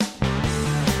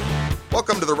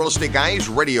Welcome to the Real Estate Guys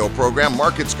radio program.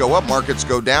 Markets go up, markets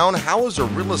go down. How is a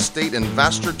real estate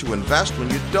investor to invest when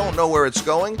you don't know where it's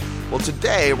going? Well,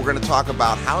 today we're going to talk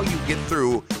about how you get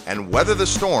through and weather the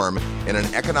storm in an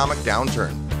economic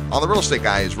downturn on the Real Estate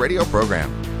Guys radio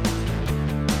program.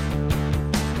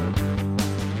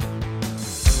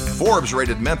 Forbes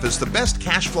rated Memphis the best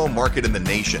cash flow market in the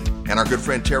nation. And our good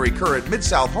friend Terry Kerr at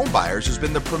Mid-South Home Buyers has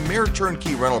been the premier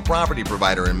turnkey rental property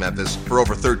provider in Memphis for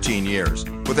over 13 years.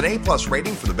 With an A-plus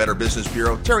rating from the Better Business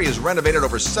Bureau, Terry has renovated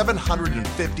over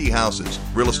 750 houses.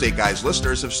 Real Estate Guys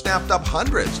listeners have snapped up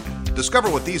hundreds.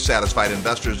 Discover what these satisfied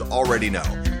investors already know.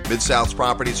 Mid-South's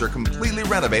properties are completely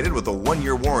renovated with a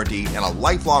 1-year warranty and a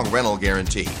lifelong rental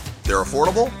guarantee. They're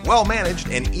affordable, well-managed,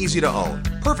 and easy to own.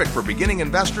 Perfect for beginning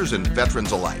investors and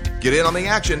veterans alike. Get in on the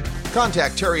action.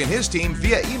 Contact Terry and his team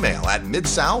via email at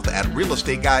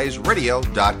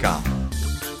midsouth@realestateguysradio.com.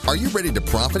 Are you ready to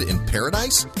profit in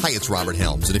paradise? Hi, it's Robert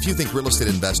Helms, and if you think real estate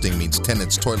investing means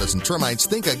tenants, toilets, and termites,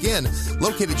 think again.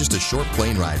 Located just a short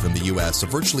plane ride from the U.S., a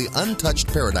virtually untouched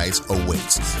paradise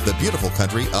awaits, the beautiful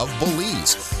country of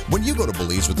Belize. When you go to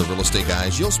Belize with the Real Estate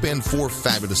Guys, you'll spend 4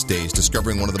 fabulous days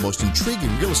discovering one of the most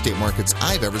intriguing real estate markets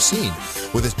I've ever seen.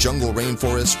 With its jungle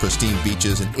rainforests, pristine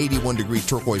beaches, and 81-degree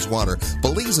turquoise water,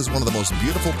 Belize is one of the most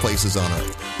beautiful places on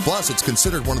earth. Plus, it's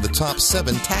considered one of the top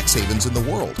 7 tax havens in the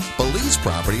world. Belize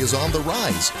property is on the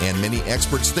rise, and many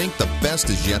experts think the best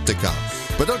is yet to come.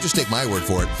 But don't just take my word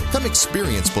for it. Come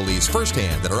experience Belize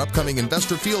firsthand at our upcoming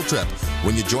investor field trip.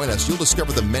 When you join us, you'll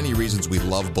discover the many reasons we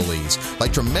love Belize,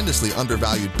 like tremendously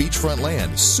undervalued beachfront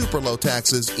land, super low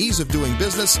taxes, ease of doing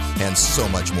business, and so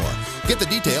much more. Get the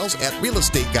details at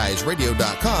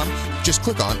realestateguysradio.com. Just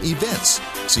click on events.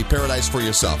 See paradise for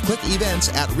yourself. Click events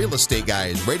at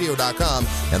realestateguysradio.com,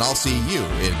 and I'll see you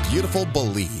in beautiful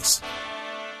Belize.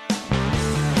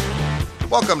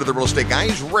 Welcome to the Real Estate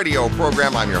Guys radio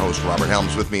program. I'm your host, Robert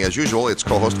Helms. With me, as usual, it's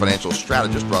co-host financial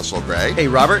strategist Russell Gray. Hey,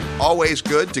 Robert. Always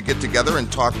good to get together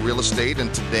and talk real estate.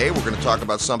 And today we're going to talk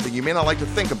about something you may not like to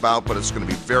think about, but it's going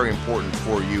to be very important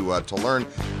for you to learn.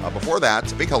 Before that,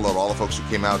 a big hello to all the folks who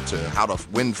came out to How to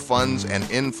Win Funds and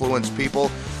Influence People.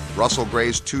 Russell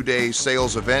Gray's 2-day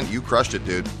sales event. You crushed it,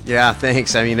 dude. Yeah,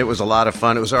 thanks. I mean, it was a lot of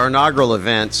fun. It was our inaugural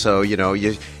event, so,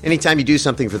 anytime you do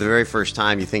something for the very first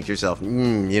time, you think to yourself,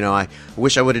 I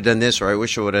wish I would have done this or I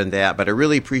wish I would have done that. But I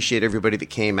really appreciate everybody that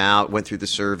came out, went through the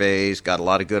surveys, got a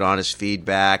lot of good, honest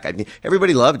feedback. I mean,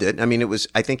 everybody loved it. I mean,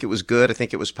 I think it was good. I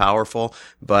think it was powerful.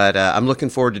 But I'm looking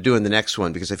forward to doing the next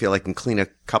one because I feel like I can clean a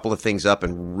couple of things up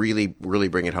and really, really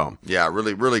bring it home. Yeah,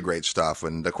 really, really great stuff.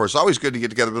 And, of course, always good to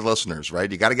get together with listeners,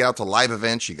 right? You got to get out to live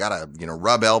events. You got to,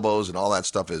 rub elbows, and all that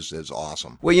stuff is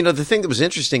awesome. Well, the thing that was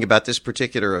interesting about this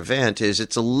particular event is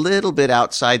it's a little bit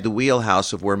outside the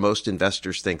wheelhouse of where most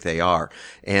investors think they are.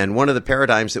 And one of the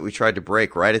paradigms that we tried to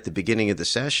break right at the beginning of the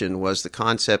session was the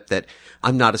concept that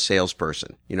I'm not a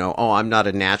salesperson. I'm not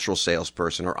a natural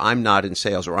salesperson, or I'm not in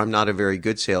sales, or I'm not a very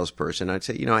good salesperson. I'd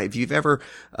say, if you've ever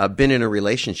been in a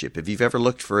relationship, if you've ever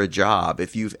looked for a job,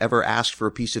 if you've ever asked for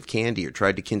a piece of candy or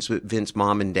tried to convince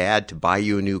mom and dad to buy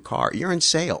you a new car, you're in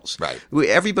sales. Right.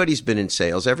 Everybody's been in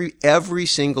sales. Every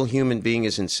single human being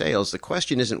is in sales. The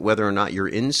question isn't whether or not you're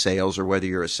in sales or whether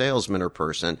you're a salesman or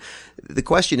person. The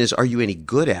question is, are you any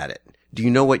good at it? Do you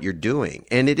know what you're doing?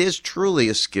 And it is truly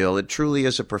a skill. It truly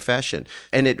is a profession.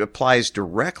 And it applies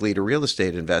directly to real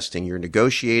estate investing. You're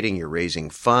negotiating, you're raising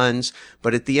funds.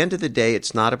 But at the end of the day,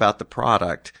 it's not about the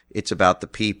product. It's about the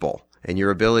people and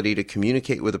your ability to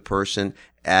communicate with a person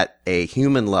at a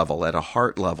human level, at a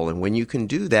heart level. And when you can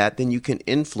do that, then you can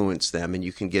influence them and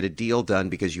you can get a deal done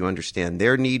because you understand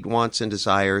their need, wants, and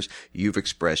desires. You've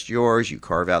expressed yours. You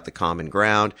carve out the common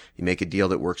ground. You make a deal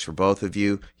that works for both of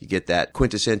you. You get that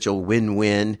quintessential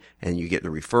win-win, and you get the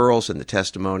referrals and the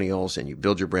testimonials, and you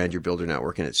build your brand, you build your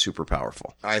network, and it's super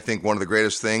powerful. I think one of the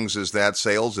greatest things is that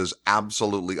sales is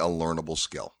absolutely a learnable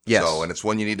skill. Yes. And it's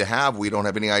one you need to have. We don't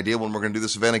have any idea when we're going to do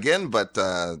this event again, but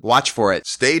watch for it.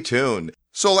 Stay tuned.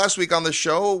 So last week on the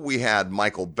show, we had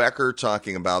Michael Becker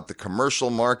talking about the commercial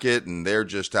market, and they're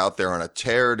just out there on a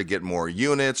tear to get more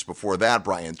units. Before that,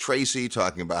 Brian Tracy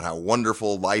talking about how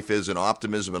wonderful life is and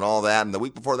optimism and all that. And the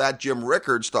week before that, Jim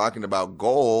Rickards talking about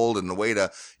gold and the way to,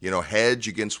 hedge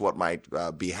against what might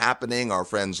be happening. Our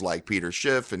friends like Peter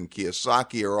Schiff and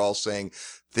Kiyosaki are all saying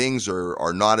Things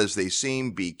are not as they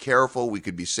seem. Be careful. We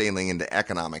could be sailing into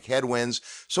economic headwinds.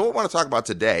 So what I want to talk about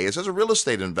today is, as a real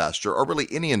estate investor, or really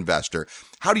any investor,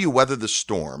 how do you weather the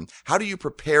storm? How do you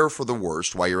prepare for the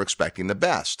worst while you're expecting the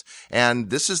best? And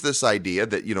this is this idea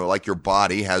that, like your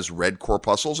body has red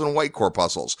corpuscles and white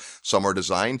corpuscles. Some are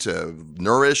designed to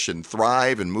nourish and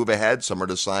thrive and move ahead. Some are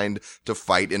designed to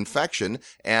fight infection.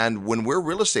 And when we're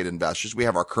real estate investors, we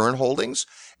have our current holdings,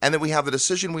 and then we have the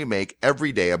decision we make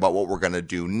every day about what we're going to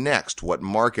do next, what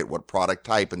market, what product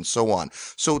type, and so on.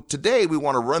 So today we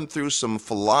want to run through some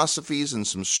philosophies and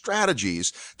some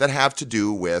strategies that have to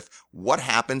do with what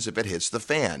happens if it hits the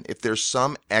fan, if there's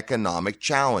some economic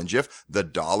challenge, if the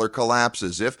dollar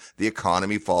collapses, if the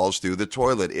economy falls through the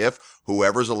toilet, if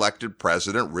whoever's elected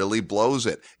president really blows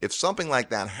it. If something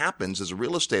like that happens as a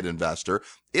real estate investor,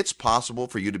 it's possible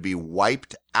for you to be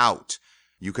wiped out.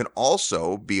 You can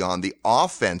also be on the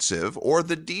offensive or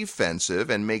the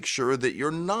defensive and make sure that you're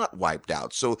not wiped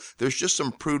out. So there's just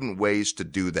some prudent ways to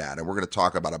do that. And we're going to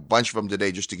talk about a bunch of them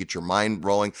today just to get your mind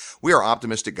rolling. We are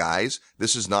optimistic guys.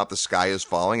 This is not the sky is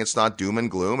falling. It's not doom and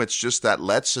gloom. It's just that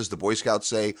let's, as the Boy Scouts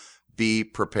say, be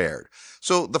prepared.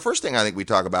 So the first thing I think we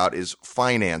talk about is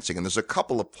financing. And there's a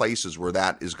couple of places where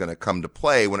that is going to come to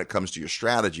play when it comes to your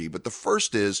strategy. But the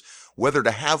first is whether to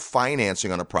have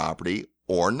financing on a property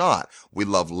or not. We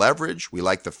love leverage. We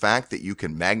like the fact that you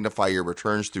can magnify your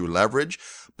returns through leverage,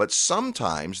 but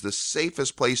sometimes the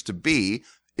safest place to be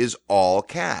is all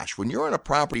cash. When you're on a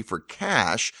property for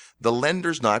cash, the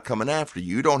lender's not coming after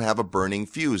you. You don't have a burning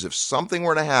fuse. If something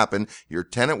were to happen, your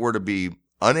tenant were to be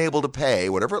unable to pay,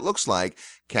 whatever it looks like,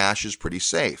 cash is pretty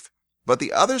safe. But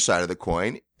the other side of the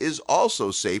coin is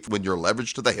also safe when you're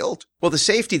leveraged to the hilt. Well, the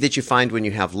safety that you find when you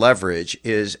have leverage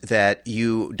is that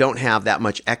you don't have that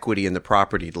much equity in the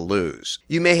property to lose.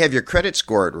 You may have your credit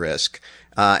score at risk,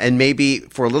 and maybe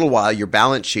for a little while your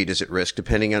balance sheet is at risk,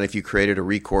 depending on if you created a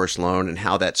recourse loan and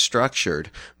how that's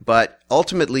structured. But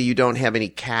ultimately, you don't have any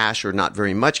cash or not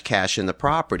very much cash in the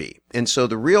property. And so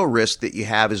the real risk that you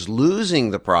have is losing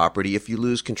the property if you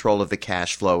lose control of the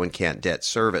cash flow and can't debt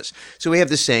service. So we have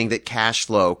this saying that cash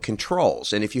flow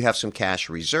controls. And if you have some cash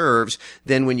reserves,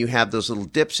 then when you have those little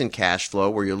dips in cash flow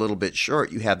where you're a little bit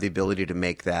short, you have the ability to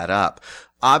make that up.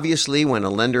 Obviously, when a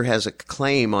lender has a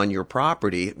claim on your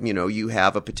property, you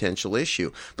have a potential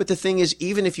issue. But the thing is,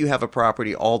 even if you have a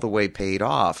property all the way paid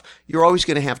off, you're always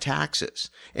going to have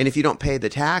taxes. And if you don't pay the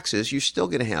taxes, you're still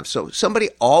going to have. So somebody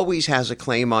always has a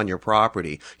claim on your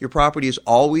property. Your property is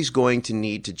always going to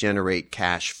need to generate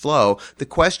cash flow. The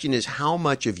question is, how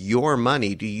much of your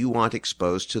money do you want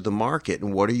exposed to the market,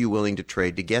 and what are you willing to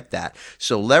trade to get that?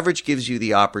 So leverage gives you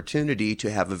the opportunity to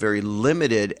have a very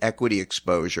limited equity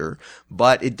exposure,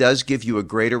 but it does give you a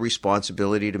greater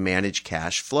responsibility to manage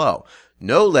cash flow.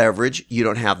 No leverage, you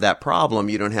don't have that problem.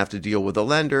 You don't have to deal with a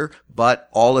lender, but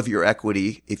all of your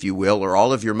equity, if you will, or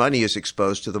all of your money is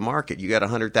exposed to the market. You got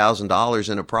 $100,000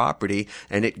 in a property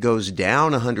and it goes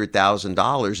down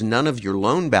 $100,000. None of your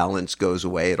loan balance goes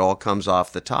away. It all comes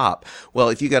off the top. Well,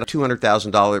 if you got a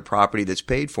 $200,000 property that's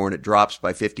paid for and it drops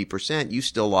by 50%, you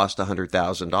still lost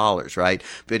 $100,000, right?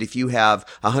 But if you have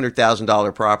a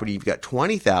 $100,000 property, you've got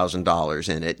 $20,000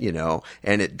 in it,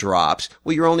 and it drops,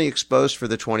 well, you're only exposed for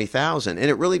the $20,000. And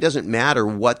it really doesn't matter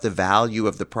what the value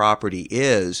of the property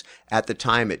is at the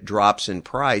time it drops in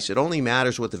price. It only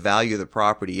matters what the value of the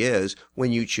property is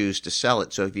when you choose to sell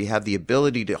it. So if you have the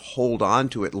ability to hold on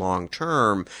to it long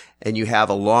term, and you have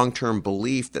a long-term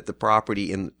belief that the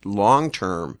property in long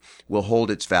term will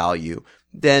hold its value,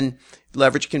 then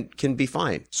leverage can be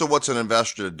fine. So what's an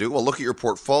investor to do? Well, look at your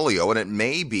portfolio, and it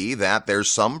may be that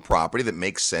there's some property that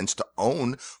makes sense to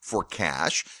own for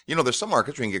cash. There's some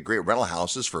markets where you can get great rental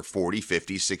houses for $40,000,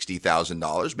 $50,000,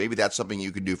 $60,000. Maybe that's something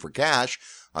you could do for cash.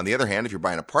 On the other hand, if you're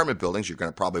buying apartment buildings, you're going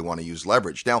to probably want to use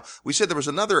leverage. Now, we said there was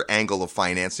another angle of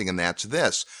financing, and that's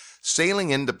this. Sailing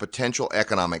into potential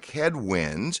economic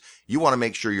headwinds, you want to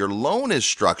make sure your loan is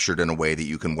structured in a way that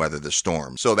you can weather the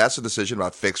storm. So that's a decision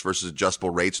about fixed versus adjustable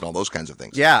rates and all those kinds of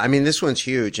things. Yeah, this one's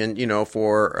huge. And,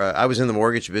 I was in the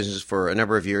mortgage business for a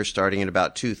number of years, starting in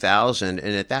about 2000.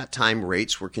 And at that time,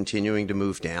 rates were continuing to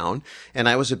move down. And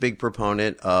I was a big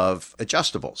proponent of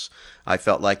adjustables. I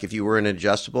felt like if you were an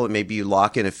adjustable, maybe you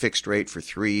lock in a fixed rate for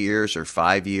 3 years or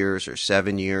 5 years or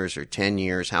 7 years or 10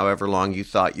 years, however long you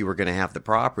thought you were going to have the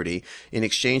property. property, in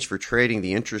exchange for trading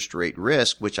the interest rate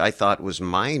risk, which I thought was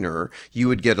minor, you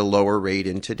would get a lower rate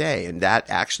in today. And that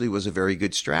actually was a very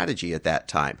good strategy at that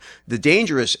time. The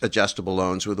dangerous adjustable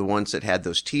loans were the ones that had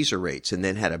those teaser rates and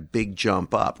then had a big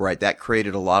jump up, right? That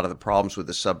created a lot of the problems with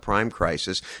the subprime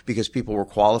crisis because people were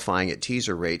qualifying at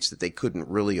teaser rates that they couldn't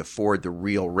really afford the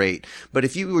real rate. But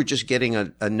if you were just getting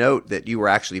a note that you were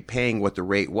actually paying what the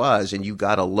rate was and you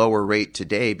got a lower rate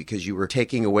today because you were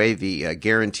taking away the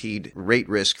guaranteed rate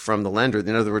risk from the lender,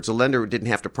 in other words, the lender didn't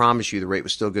have to promise you the rate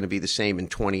was still going to be the same in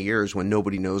 20 years when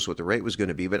nobody knows what the rate was going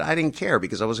to be. But I didn't care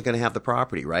because I wasn't going to have the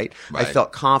property, right? I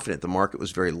felt confident. The market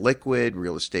was very liquid.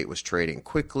 Real estate was trading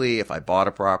quickly. If I bought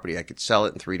a property, I could sell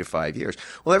it in 3 to 5 years.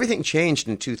 Well, everything changed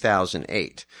in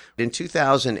 2008. In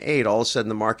 2008, all of a sudden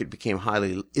the market became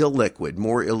highly illiquid,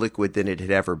 more illiquid than it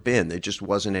had ever been. There just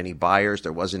wasn't any buyers.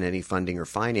 There wasn't any funding or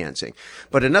financing.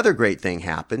 But another great thing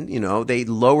happened. They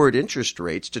lowered interest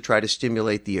rates to try to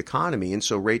stimulate the economy. And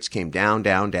so rates came down,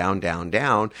 down, down, down,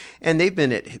 down. And they've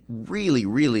been at really,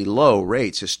 really low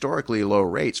rates, historically low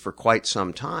rates for quite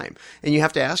some time. And you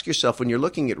have to ask yourself, when you're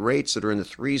looking at rates that are in the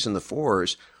 3s and the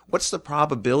 4s, what's the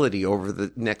probability over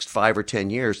the next 5 or 10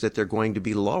 years that they're going to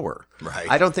be lower? Right.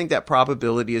 I don't think that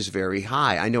probability is very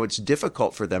high. I know it's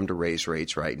difficult for them to raise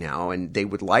rates right now, and they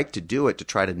would like to do it to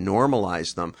try to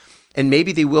normalize them. And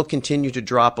maybe they will continue to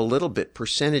drop a little bit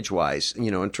percentage-wise,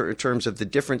 in terms of the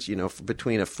difference,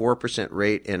 between a 4%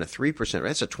 rate and a 3% rate.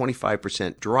 That's a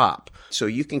 25% drop. So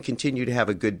you can continue to have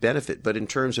a good benefit. But in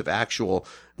terms of actual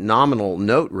nominal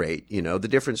note rate, the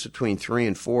difference between 3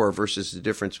 and 4 versus the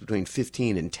difference between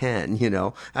 15 and 10,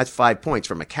 that's 5 points.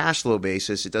 From a cash flow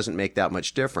basis, it doesn't make that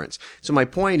much difference. So my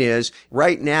point is,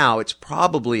 right now, it's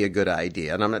probably a good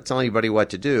idea. And I'm not telling anybody what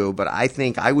to do, but I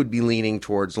think I would be leaning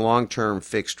towards long-term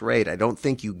fixed rate. I don't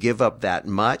think you give up that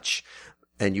much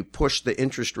and you push the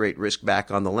interest rate risk back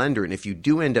on the lender. And if you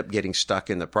do end up getting stuck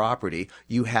in the property,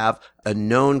 you have a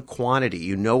known quantity.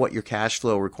 You know what your cash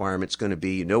flow requirement's going to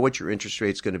be. You know what your interest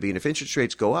rate's going to be. And if interest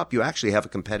rates go up, you actually have a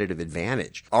competitive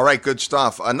advantage. All right, good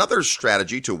stuff. Another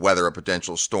strategy to weather a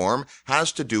potential storm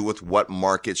has to do with what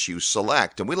markets you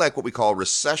select. And we like what we call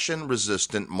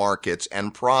recession-resistant markets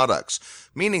and products,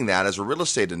 meaning that as a real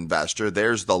estate investor,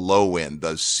 there's the low end,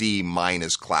 the C-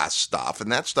 class stuff.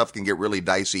 And that stuff can get really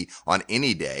dicey on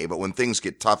any day, but when things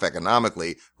get tough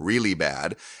economically, really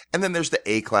bad. And then there's the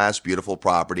A-class beautiful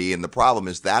property, and the problem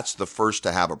is that's the first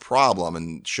to have a problem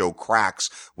and show cracks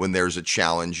when there's a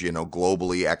challenge,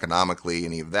 globally, economically,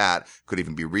 any of that, could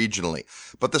even be regionally.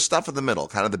 But the stuff in the middle,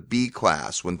 kind of the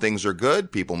B-class, when things are good,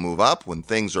 people move up. When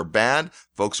things are bad,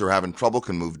 folks who are having trouble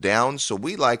can move down. So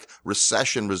we like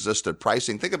recession-resistant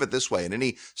pricing. Think of it this way. In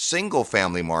any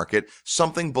single-family market,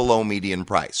 something below median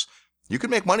price. You can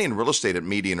make money in real estate at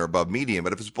median or above median,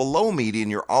 but if it's below median,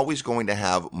 you're always going to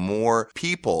have more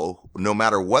people, no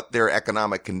matter what their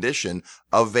economic condition,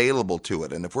 available to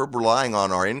it. And if we're relying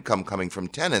on our income coming from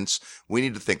tenants, we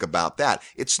need to think about that.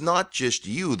 It's not just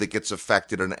you that gets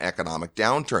affected in an economic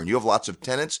downturn. You have lots of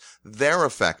tenants, they're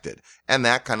affected. And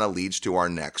that kind of leads to our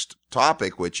next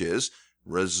topic, which is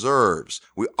reserves.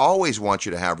 We always want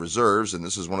you to have reserves, and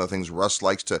this is one of the things Russ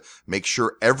likes to make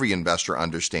sure every investor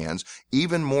understands.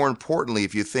 Even more importantly,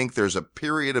 if you think there's a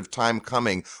period of time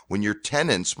coming when your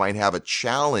tenants might have a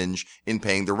challenge in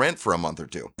paying the rent for a month or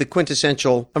two. The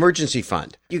quintessential emergency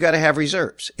fund. You got to have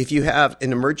reserves. If you have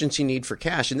an emergency need for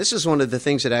cash, and this is one of the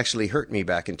things that actually hurt me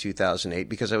back in 2008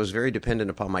 because I was very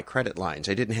dependent upon my credit lines.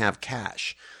 I didn't have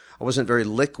cash. I wasn't very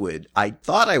liquid. I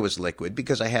thought I was liquid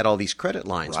because I had all these credit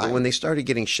lines. Right. But when they started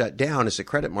getting shut down as the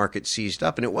credit market seized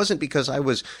up, and it wasn't because I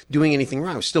was doing anything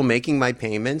wrong. I was still making my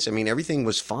payments. I mean, everything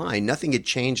was fine. Nothing had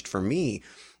changed for me.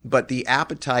 But the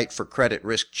appetite for credit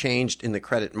risk changed in the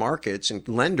credit markets, and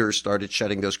lenders started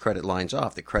shutting those credit lines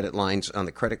off. The credit lines on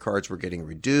the credit cards were getting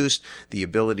reduced. The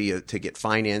ability to get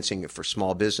financing for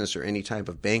small business or any type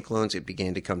of bank loans, it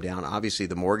began to come down. Obviously,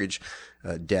 the mortgage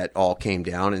debt all came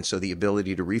down, and so the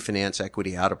ability to refinance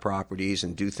equity out of properties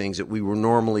and do things that we were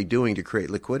normally doing to create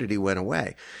liquidity went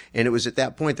away. And it was at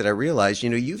that point that I realized,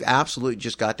 you've absolutely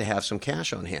just got to have some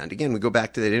cash on hand. Again, we go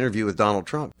back to that interview with Donald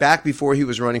Trump. Back before he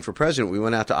was running for president, we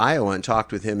went out to Iowa and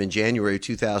talked with him in January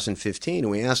 2015, and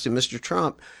we asked him, Mr.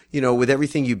 Trump, with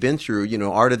everything you've been through,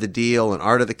 art of the deal and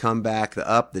art of the comeback, the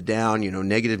up, the down,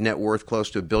 negative net worth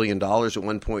close to $1 billion at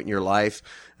one point in your life,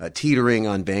 teetering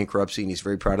on bankruptcy, and he's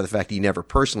very proud of the fact he never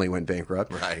personally went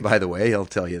bankrupt. Right. By the way, he'll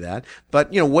tell you that.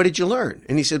 But, what did you learn?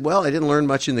 And he said, well, I didn't learn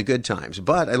much in the good times,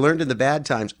 but I learned in the bad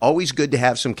times, always good to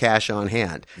have some cash on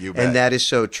hand. You bet. And that is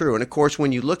so true. And of course,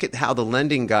 when you look at how the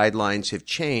lending guidelines have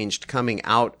changed coming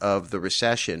out of the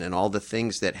recession and all the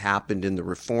things that happened in the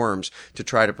reforms to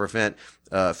try to prevent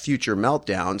future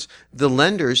meltdowns, the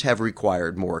lenders have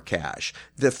required more cash.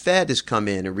 The Fed has come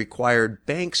in and required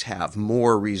banks have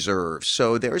more reserves.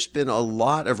 So there's been a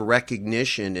lot of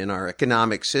recognition in our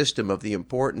economic system of the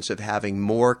importance of having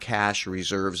more cash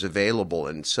reserves available.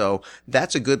 And so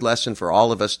that's a good lesson for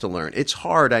all of us to learn. It's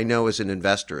hard, I know, as an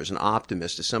investor, as an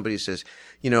optimist, as somebody who says,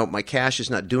 my cash is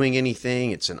not doing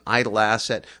anything. It's an idle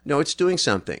asset. No, it's doing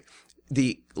something.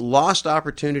 The lost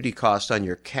opportunity cost on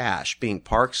your cash being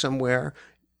parked somewhere,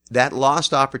 that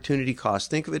lost opportunity cost,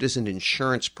 think of it as an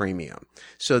insurance premium,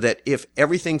 so that if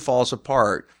everything falls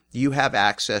apart, you have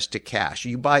access to cash.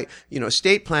 You buy,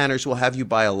 estate planners will have you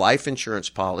buy a life insurance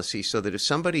policy so that if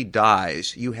somebody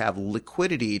dies, you have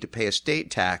liquidity to pay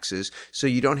estate taxes, so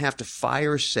you don't have to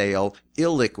fire sale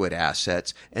illiquid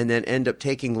assets and then end up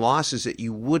taking losses that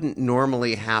you wouldn't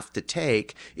normally have to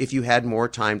take if you had more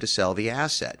time to sell the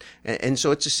asset. And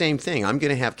so it's the same thing. I'm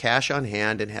going to have cash on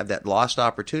hand and have that lost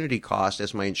opportunity cost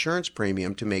as my insurance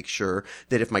premium to make sure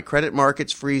that if my credit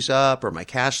markets freeze up or my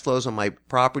cash flows on my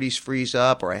properties freeze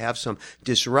up or I have some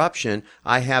disruption,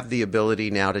 I have the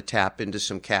ability now to tap into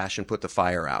some cash and put the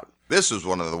fire out. This is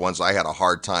one of the ones I had a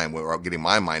hard time getting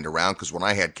my mind around, because when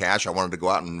I had cash, I wanted to go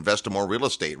out and invest in more real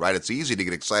estate, right? It's easy to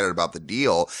get excited about the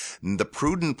deal. The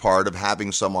prudent part of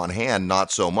having some on hand,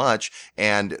 not so much.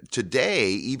 And today,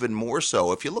 even more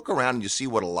so, if you look around and you see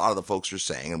what a lot of the folks are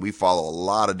saying, and we follow a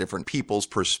lot of different people's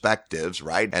perspectives,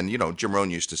 right? And, Jim Rohn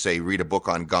used to say, read a book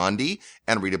on Gandhi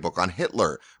and read a book on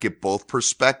Hitler. Get both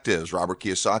perspectives. Robert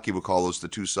Kiyosaki would call those the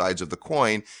two sides of the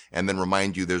coin, and then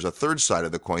remind you there's a third side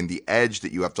of the coin, the edge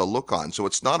that you have to look on. So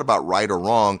it's not about right or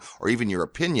wrong or even your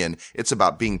opinion. It's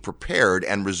about being prepared,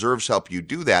 and reserves help you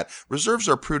do that. Reserves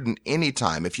are prudent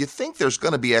anytime. If you think there's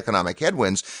going to be economic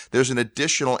headwinds, there's an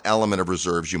additional element of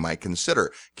reserves you might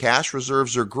consider. Cash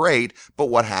reserves are great, but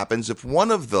what happens if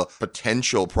one of the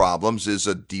potential problems is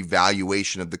a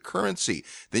devaluation of the currency?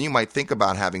 Then you might think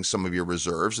about having some of your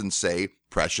reserves and say,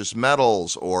 precious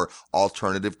metals or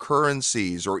alternative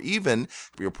currencies, or even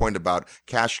your point about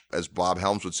cash, as Bob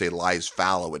Helms would say, lies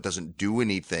fallow. It doesn't do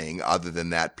anything other than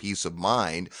that peace of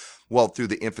mind. Well, through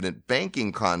the infinite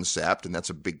banking concept, and that's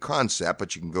a big concept,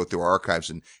 but you can go through our archives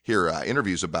and hear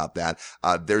interviews about that,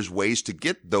 there's ways to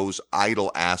get those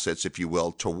idle assets, if you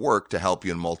will, to work to help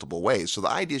you in multiple ways. So the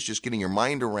idea is just getting your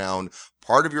mind around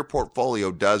part of your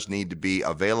portfolio does need to be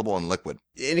available and liquid.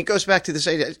 And it goes back to this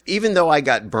idea, even though I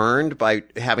got burned by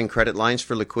having credit lines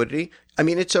for liquidity,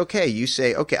 it's okay. You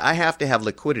say, okay, I have to have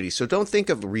liquidity. So don't think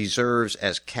of reserves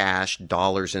as cash,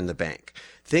 dollars in the bank.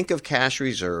 Think of cash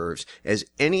reserves as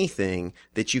anything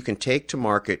that you can take to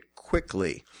market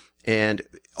quickly and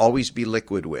always be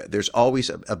liquid with. There's always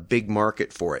a big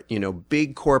market for it.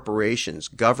 Big corporations,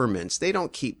 governments, they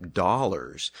don't keep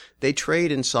dollars. They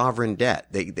trade in sovereign debt.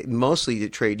 They mostly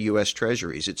trade U.S.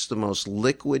 treasuries. It's the most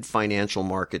liquid financial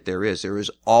market there is. There is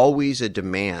always a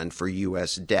demand for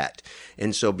U.S. debt.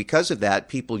 And so because of that,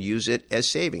 people use it as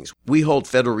savings. We hold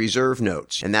Federal Reserve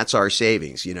notes, and that's our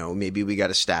savings. Maybe we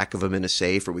got a stack of them in a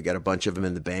safe, or we got a bunch of them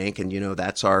in the bank, and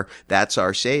that's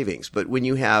our savings. But when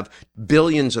you have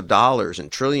billions of dollars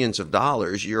and trillions of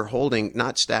dollars, you're holding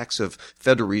not stacks of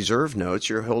Federal Reserve notes,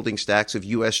 you're holding stacks of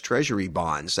U.S. Treasury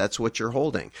bonds. That's what you're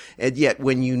holding. And yet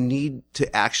when you need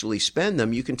to actually spend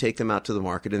them, you can take them out to the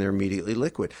market and they're immediately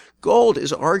liquid. Gold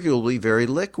is arguably very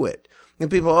liquid. And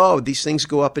people, these things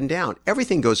go up and down.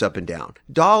 Everything goes up and down.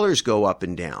 Dollars go up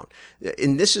and down.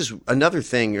 And this is another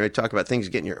thing, I talk about things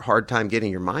getting your hard time getting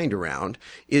your mind around,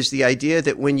 is the idea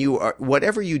that when you are,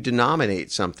 whatever you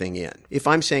denominate something in, if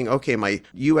I'm saying, okay, my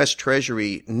U.S.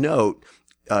 Treasury note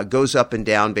goes up and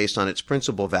down based on its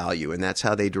principal value, and that's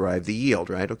how they derive the yield,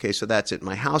 right? Okay, so that's it.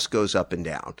 My house goes up and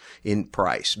down in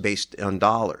price based on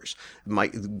dollars. My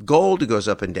gold goes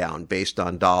up and down based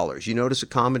on dollars. You notice a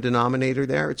common denominator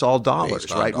there? It's all dollars,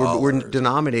 right? We're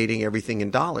denominating everything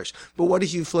in dollars. But what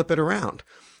if you flip it around?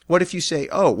 What if you say,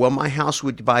 my house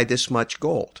would buy this much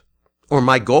gold, or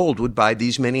my gold would buy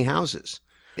these many houses?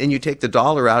 And you take the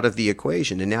dollar out of the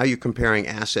equation, and now you're comparing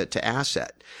asset to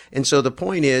asset. And so the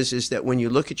point is that when you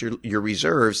look at your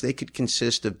reserves, they could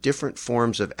consist of different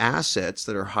forms of assets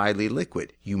that are highly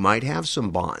liquid. You might have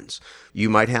some bonds. You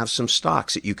might have some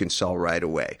stocks that you can sell right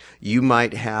away. You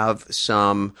might have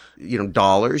some,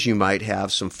 dollars. You might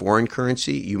have some foreign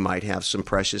currency. You might have some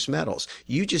precious metals.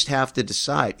 You just have to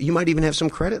decide. You might even have some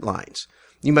credit lines.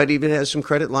 You might even have some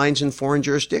credit lines in foreign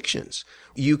jurisdictions.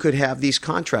 You could have these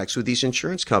contracts with these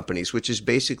insurance companies, which is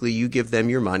basically you give them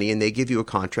your money and they give you a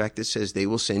contract that says they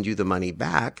will send you the money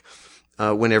back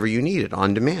whenever you need it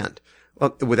on demand,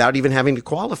 without even having to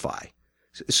qualify.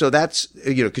 So that's,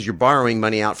 because you're borrowing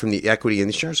money out from the equity in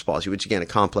the insurance policy, which again, a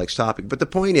complex topic. But the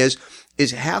point is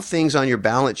have things on your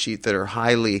balance sheet that are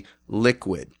highly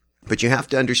liquid. But you have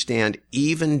to understand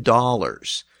even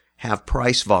dollars have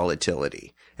price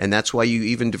volatility. And that's why you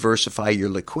even diversify your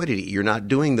liquidity. You're not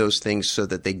doing those things so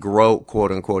that they grow,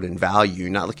 quote unquote, in value. You're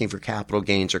not looking for capital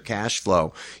gains or cash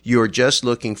flow. You're just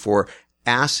looking for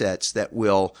assets that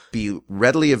will be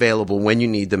readily available when you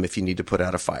need them if you need to put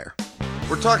out a fire.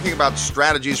 We're talking about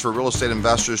strategies for real estate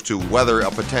investors to weather a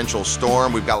potential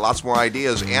storm. We've got lots more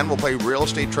ideas, and we'll play real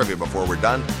estate trivia before we're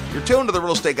done. You're tuned to the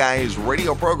Real Estate Guys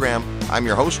radio program. I'm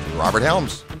your host, Robert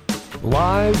Helms.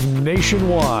 Live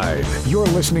nationwide, you're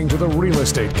listening to the Real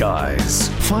Estate Guys.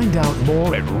 Find out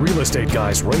more at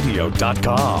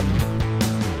realestateguysradio.com.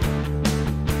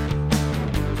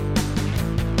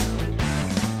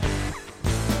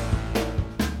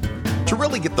 To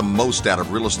really get the most out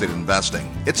of real estate investing,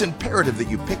 it's imperative that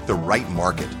you pick the right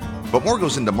market. But more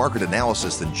goes into market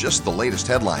analysis than just the latest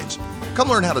headlines. Come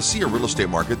learn how to see a real estate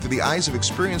market through the eyes of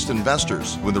experienced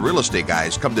investors when the Real Estate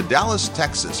Guys come to Dallas,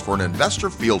 Texas for an investor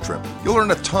field trip. You'll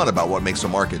learn a ton about what makes a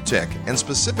market tick, and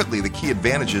specifically the key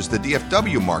advantages the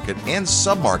DFW market and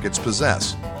submarkets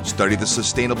possess. Study the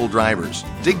sustainable drivers,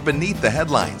 dig beneath the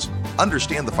headlines,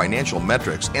 understand the financial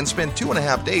metrics, and spend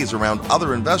 2.5 days around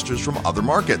other investors from other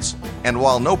markets. And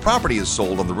while no property is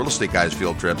sold on the Real Estate Guys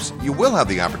field trips, you will have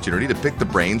the opportunity to pick the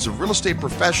brains of real estate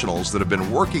professionals that have been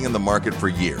working in the market for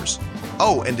years.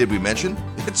 Oh, and did we mention?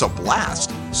 It's a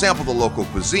blast. Sample the local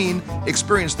cuisine,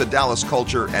 experience the Dallas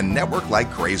culture, and network like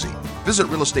crazy. Visit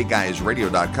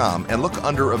realestateguysradio.com and look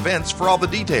under events for all the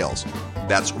details.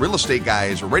 That's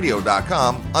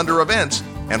realestateguysradio.com under events,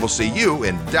 and we'll see you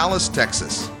in Dallas,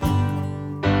 Texas.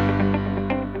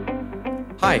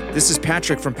 Hi, this is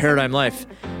Patrick from Paradigm Life.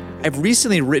 I've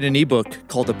recently written an ebook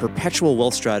called The Perpetual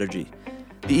Wealth Strategy.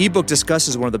 The ebook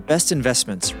discusses one of the best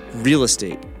investments, real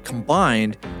estate,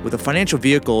 combined with a financial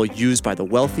vehicle used by the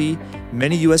wealthy,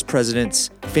 many U.S.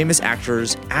 presidents, famous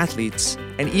actors, athletes,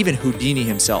 and even Houdini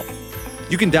himself.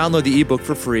 You can download the ebook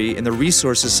for free in the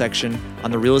resources section on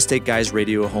the Real Estate Guys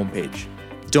Radio homepage.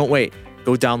 Don't wait.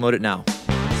 Go download it now.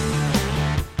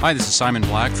 Hi, this is Simon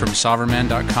Black from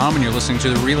sovereignman.com, and you're listening to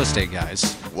the Real Estate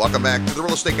Guys. Welcome back to the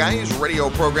Real Estate Guys radio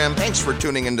program. Thanks for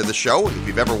tuning into the show. If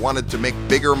you've ever wanted to make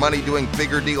bigger money doing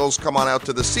bigger deals, come on out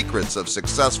to the Secrets of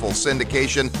Successful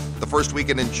Syndication. The first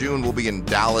weekend in June, we'll be in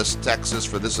Dallas, Texas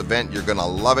for this event. You're going to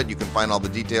love it. You can find all the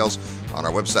details on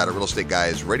our website at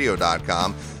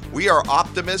realestateguysradio.com. We are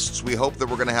optimists. We hope that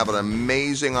we're going to have an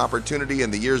amazing opportunity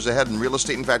in the years ahead in real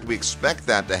estate. In fact, we expect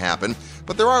that to happen.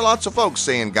 But there are lots of folks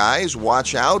saying, guys,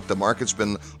 watch out. The market's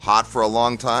been hot for a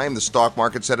long time. The stock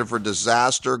market's headed for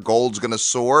disaster. Gold's going to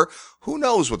soar. Who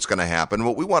knows what's going to happen?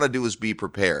 What we want to do is be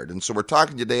prepared. And so we're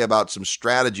talking today about some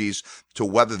strategies to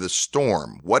weather the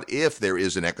storm. What if there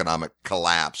is an economic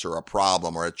collapse or a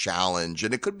problem or a challenge?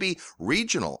 And it could be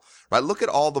regional, right? Look at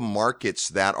all the markets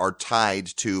that are tied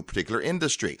to particular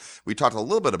industry. We talked a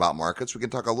little bit about markets. We can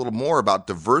talk a little more about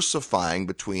diversifying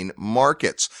between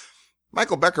markets.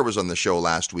 Michael Becker was on the show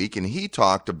last week, and he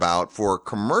talked about for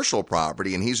commercial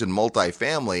property, and he's in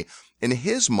multifamily. In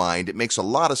his mind, it makes a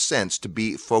lot of sense to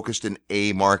be focused in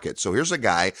a market. So here's a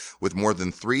guy with more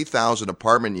than 3,000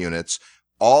 apartment units,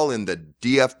 all in the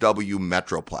DFW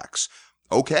Metroplex.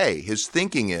 Okay, his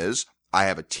thinking is, I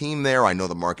have a team there. I know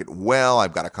the market well.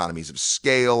 I've got economies of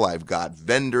scale. I've got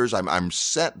vendors. I'm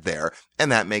set there, and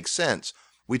that makes sense.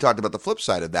 We talked about the flip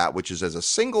side of that, which is as a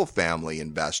single family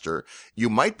investor, you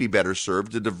might be better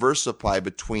served to diversify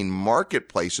between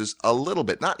marketplaces a little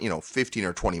bit, not, 15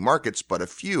 or 20 markets, but a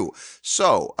few.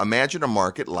 So imagine a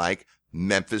market like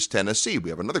Memphis, Tennessee. We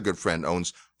have another good friend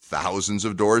owns thousands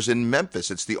of doors in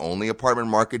Memphis. It's the only apartment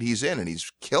market he's in, and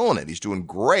he's killing it. He's doing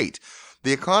great.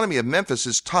 The economy of Memphis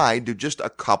is tied to just a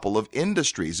couple of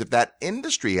industries. If that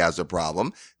industry has a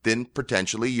problem, then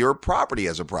potentially your property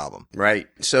has a problem. Right.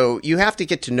 So you have to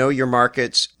get to know your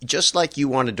markets just like you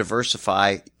want to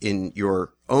diversify in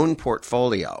your own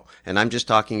portfolio. And I'm just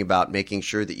talking about making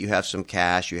sure that you have some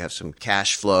cash, you have some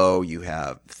cash flow, you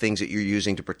have things that you're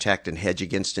using to protect and hedge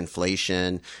against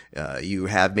inflation. You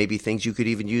have maybe things you could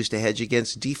even use to hedge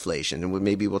against deflation. And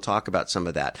maybe we'll talk about some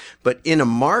of that. But in a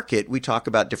market, we talk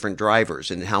about different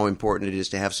drivers and how important it is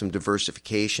to have some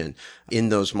diversification in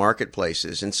those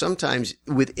marketplaces. And sometimes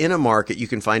within a market, you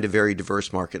can find a very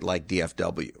diverse market like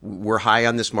DFW. We're high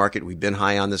on this market. We've been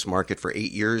high on this market for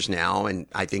 8 years now. And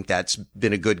I think that's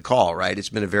been a good call, right? It's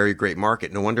been a very great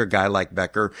market. No wonder a guy like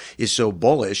Becker is so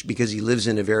bullish because he lives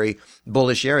in a very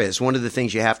bullish area. It's one of the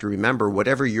things you have to remember.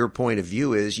 Whatever your point of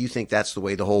view is, you think that's the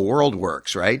way the whole world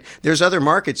works, right? There's other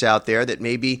markets out there that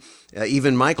maybe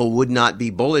even Michael would not be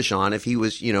bullish on if he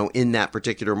was, in that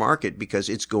particular market because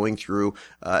it's going through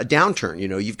a downturn.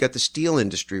 You've got the steel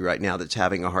industry right now that's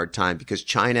having a hard time because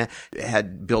China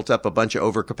had built up a bunch of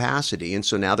overcapacity, and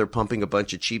so now they're pumping a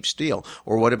bunch of cheap steel.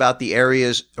 Or what about the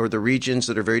areas or the regions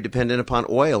that are very dependent upon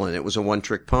oil, and it was a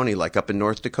one-trick pony, like up in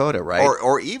North Dakota, right?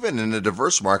 Or even in a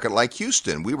diverse market like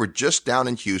Houston. We were just down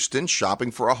in Houston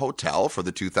shopping for a hotel for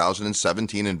the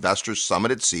 2017 Investors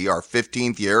Summit at Sea, our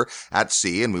 15th year at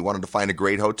sea, and we wanted to find a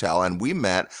great hotel. And we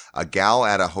met a gal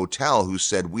at a hotel who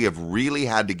said, we have really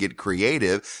had to get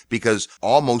creative because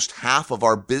almost half of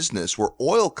our business were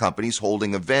oil companies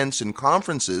holding events and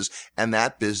conferences, and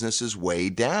that business is way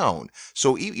down.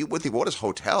 So you would think, what does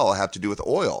hotel have to do with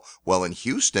oil? Well, in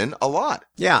Houston, a lot.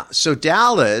 Yeah. So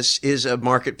Dallas is a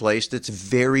marketplace that's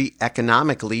very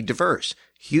economically diverse.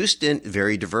 Houston,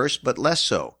 very diverse, but less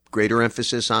so. Greater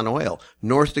emphasis on oil.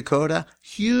 North Dakota,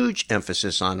 huge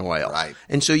emphasis on oil. Right.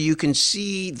 And so you can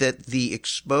see that the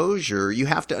exposure, you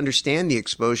have to understand the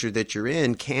exposure that you're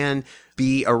in can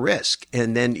be a risk.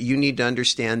 And then you need to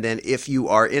understand then if you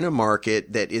are in a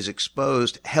market that is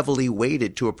exposed, heavily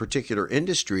weighted to a particular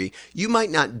industry, you might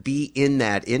not be in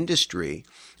that industry,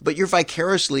 but you're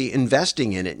vicariously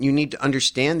investing in it. You need to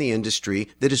understand the industry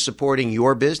that is supporting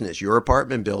your business, your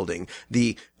apartment building,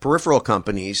 the peripheral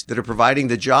companies that are providing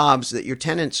the jobs that your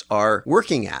tenants are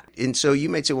working at. And so you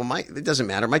might say, well, it doesn't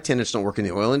matter. My tenants don't work in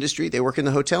the oil industry. They work in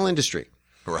the hotel industry.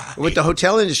 Right. What the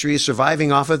hotel industry is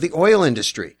surviving off of the oil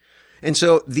industry. And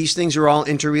so these things are all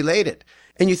interrelated.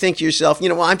 And you think to yourself,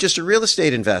 well, I'm just a real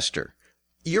estate investor.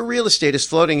 Your real estate is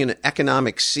floating in an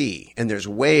economic sea, and there's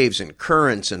waves and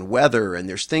currents and weather, and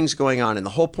there's things going on. And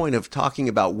the whole point of talking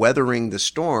about weathering the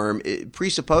storm, it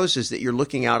presupposes that you're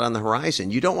looking out on the horizon.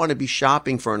 You don't want to be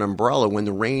shopping for an umbrella when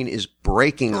the rain is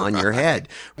breaking on your head.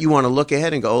 You want to look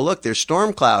ahead and go, oh, look, there's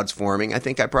storm clouds forming. I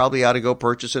think I probably ought to go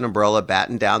purchase an umbrella,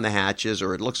 batten down the hatches,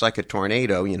 or it looks like a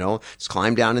tornado, let's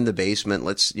climb down in the basement.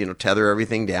 Let's, tether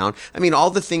everything down. I mean,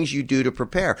 all the things you do to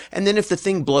prepare. And then if the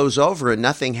thing blows over and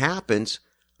nothing happens,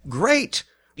 great.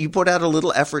 You put out a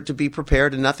little effort to be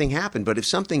prepared and nothing happened. But if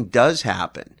something does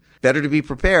happen, better to be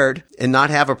prepared and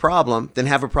not have a problem than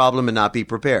have a problem and not be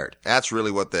prepared. That's really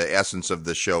what the essence of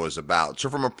the show is about. So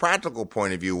from a practical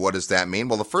point of view, what does that mean?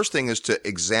 Well, the first thing is to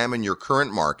examine your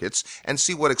current markets and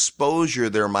see what exposure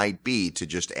there might be to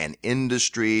just an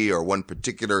industry or one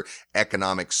particular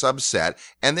economic subset.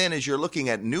 And then as you're looking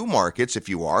at new markets, if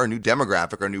you are, a new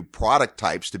demographic or new product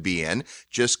types to be in,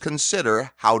 just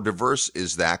consider how diverse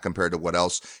is that compared to what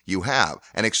else you have.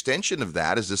 An extension of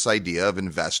that is this idea of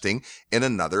investing in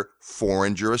another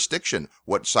foreign jurisdiction,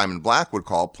 what Simon Black would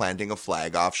call planting a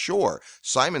flag offshore.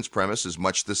 Simon's premise is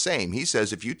much the same. He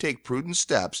says if you take prudent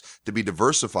steps to be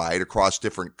diversified across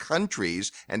different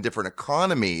countries and different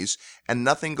economies and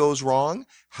nothing goes wrong,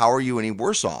 how are you any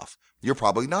worse off? You're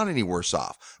probably not any worse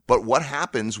off. But what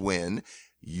happens when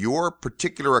your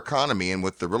particular economy, and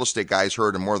with the real estate guys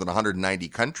heard in more than 190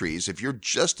 countries, if you're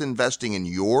just investing in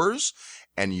yours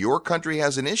and your country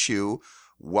has an issue,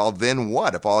 well, then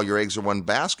what if all your eggs are one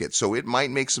basket? So it might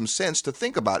make some sense to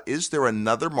think about, is there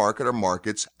another market or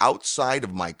markets outside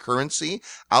of my currency,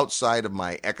 outside of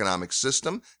my economic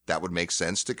system? That would make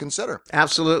sense to consider.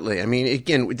 Absolutely. I mean,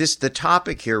 again, the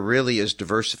topic here really is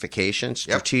diversification,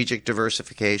 strategic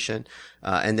diversification.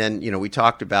 And then, we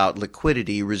talked about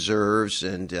liquidity reserves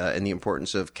and the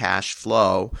importance of cash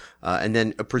flow. And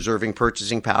then preserving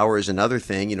purchasing power is another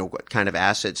thing. What kind of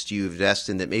assets do you invest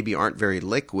in that maybe aren't very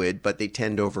liquid, but they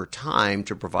tend over time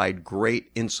to provide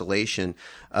great insulation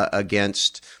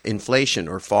against inflation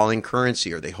or falling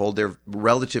currency, or they hold their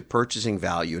relative purchasing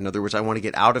value. In other words, I want to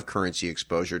get out of currency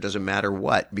exposure. It doesn't matter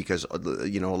what, because, a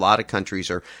lot of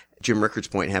countries are, Jim Rickards'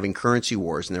 point, having currency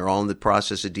wars, and they're all in the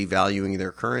process of devaluing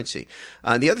their currency.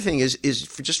 The other thing is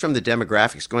just from the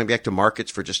demographics, going back to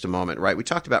markets for just a moment, right? We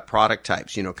talked about product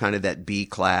types, kind of that B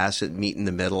class and meet in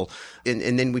the middle.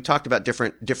 And then we talked about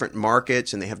different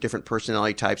markets, and they have different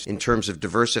personality types in terms of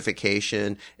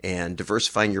diversification and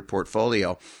diversifying your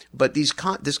portfolio. But this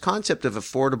concept of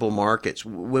affordable markets,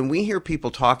 when we hear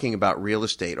people talking about real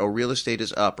estate, real estate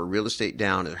is up or real estate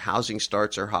down, or housing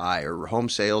starts are high or home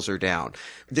sales are down,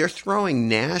 they're throwing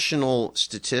national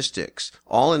statistics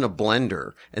all in a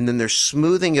blender, and then they're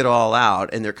smoothing it all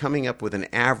out, and they're coming up with an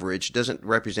average doesn't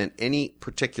represent any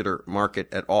particular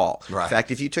market at all. Right. In fact,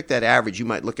 if you took that average, you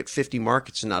might look at 50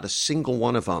 markets and not a single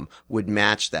one of them would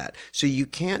match that. So you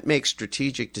can't make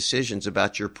strategic decisions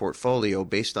about your portfolio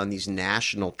based on these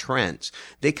national trends.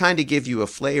 They kind of give you a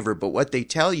flavor, but what they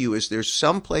tell you is there's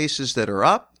some places that are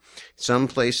up some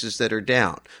places that are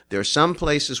down. There are some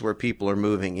places where people are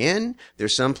moving in.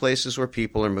 There's some places where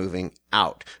people are moving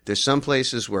out. There's some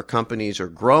places where companies are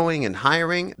growing and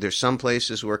hiring. There's some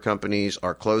places where companies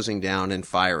are closing down and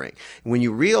firing. When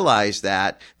you realize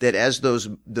that as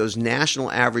those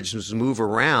national averages move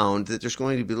around, that there's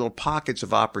going to be little pockets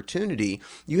of opportunity,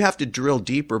 you have to drill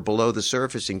deeper below the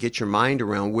surface and get your mind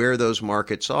around where those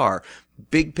markets are.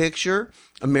 Big picture,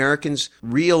 Americans'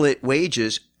 real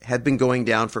wages have been going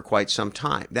down for quite some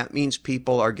time. That means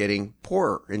people are getting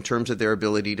poorer in terms of their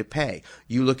ability to pay.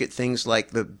 You look at things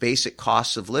like the basic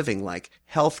costs of living, like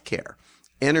healthcare,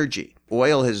 energy.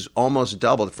 Oil has almost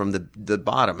doubled from the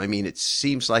bottom. I mean, it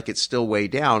seems like it's still way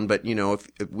down, but if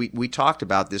we talked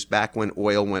about this back when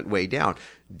oil went way down.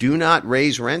 Do not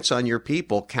raise rents on your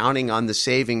people counting on the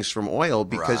savings from oil,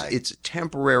 because it's a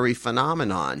temporary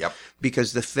phenomenon. Yep.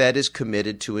 Because the Fed is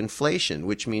committed to inflation,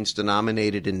 which means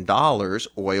denominated in dollars,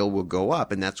 oil will go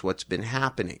up, and that's what's been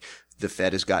happening. The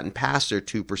Fed has gotten past their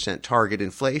 2% target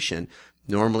inflation.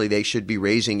 Normally they should be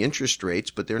raising interest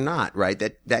rates, but they're not, right?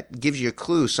 That gives you a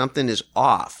clue something is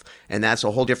off, and that's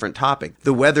a whole different topic.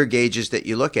 The weather gauges that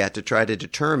you look at to try to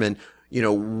determine,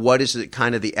 what is the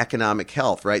kind of the economic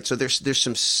health, right? So there's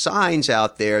some signs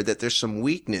out there that there's some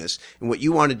weakness, and what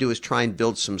you want to do is try and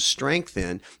build some strength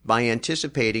in by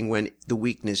anticipating when the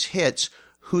weakness hits,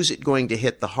 who's it going to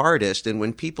hit the hardest? And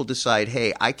when people decide,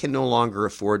 hey, I can no longer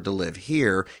afford to live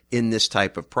here in this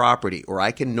type of property, or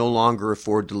I can no longer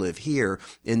afford to live here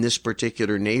in this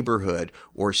particular neighborhood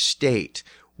or state,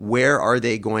 where are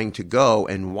they going to go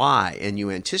and why? And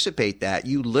you anticipate that,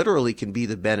 you literally can be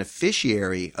the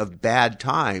beneficiary of bad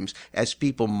times as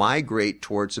people migrate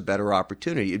towards a better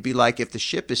opportunity. It'd be like if the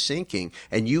ship is sinking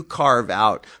and you carve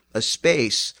out a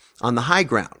space on the high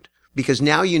ground. Because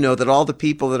now you know that all the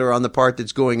people that are on the part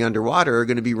that's going underwater are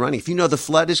going to be running. If you know the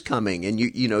flood is coming and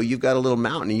you've got a little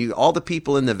mountain and all the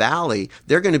people in the valley,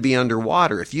 they're going to be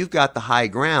underwater. If you've got the high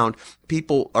ground,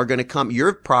 people are going to come.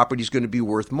 Your property is going to be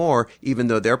worth more, even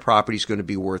though their property is going to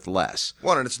be worth less.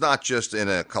 Well, and it's not just in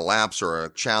a collapse or a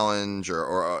challenge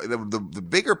or the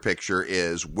bigger picture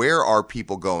is where are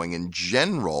people going in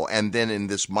general? And then in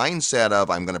this mindset of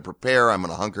I'm going to prepare, I'm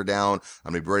going to hunker down,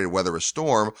 I'm going to be ready to weather a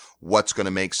storm, what's going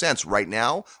to make sense? Right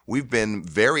now, we've been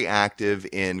very active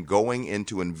in going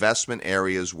into investment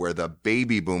areas where the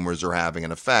baby boomers are having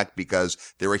an effect because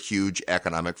they're a huge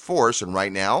economic force. And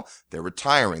right now, they're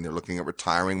retiring. They're looking at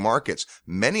retiring markets.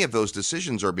 Many of those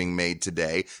decisions are being made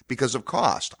today because of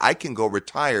cost. I can go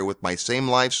retire with my same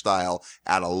lifestyle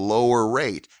at a lower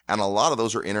rate. And a lot of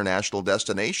those are international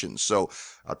destinations. So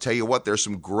I'll tell you what, there's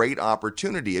some great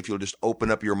opportunity if you'll just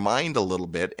open up your mind a little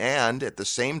bit and at the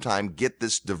same time get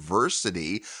this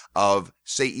diversity of,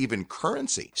 say, even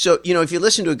currency. So, if you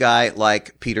listen to a guy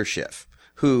like Peter Schiff,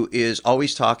 who is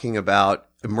always talking about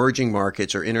emerging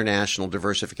markets or international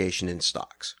diversification in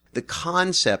stocks, the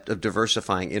concept of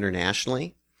diversifying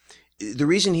internationally, the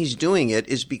reason he's doing it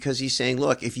is because he's saying,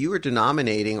 look, if you are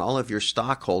denominating all of your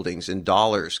stock holdings in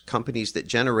dollars, companies that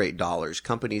generate dollars,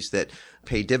 companies that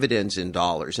pay dividends in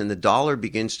dollars, and the dollar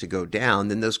begins to go down,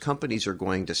 then those companies are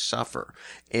going to suffer.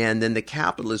 And then the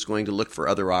capital is going to look for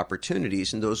other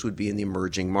opportunities, and those would be in the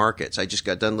emerging markets. I just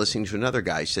got done listening to another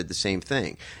guy who said the same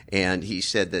thing. And he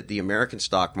said that the American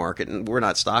stock market, and we're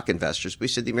not stock investors, but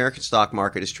he said the American stock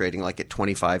market is trading like at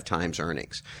 25 times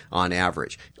earnings on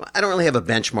average. I don't really have a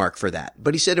benchmark for that.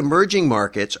 But he said emerging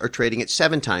markets are trading at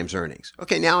 7 times earnings.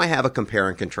 Okay, now I have a compare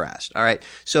and contrast. All right.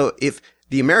 So if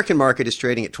the American market is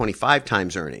trading at 25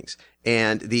 times earnings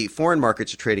and the foreign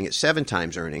markets are trading at 7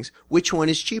 times earnings, which one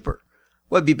is cheaper?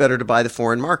 Well, it'd be better to buy the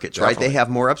foreign markets, right? Definitely. They have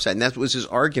more upside. And that was his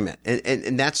argument.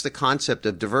 And that's the concept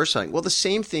of diversifying. Well, the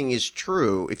same thing is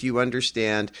true if you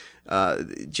understand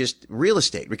just real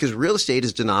estate, because real estate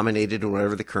is denominated in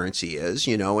whatever the currency is,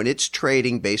 and it's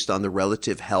trading based on the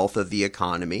relative health of the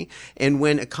economy. And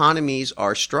when economies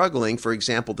are struggling, for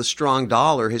example, the strong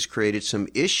dollar has created some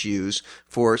issues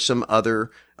for some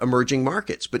other emerging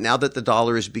markets. But now that the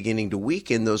dollar is beginning to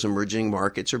weaken, those emerging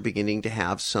markets are beginning to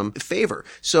have some favor.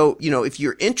 So, if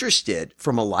you're interested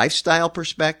from a lifestyle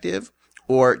perspective,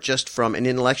 or just from an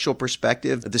intellectual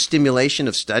perspective, the stimulation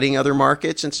of studying other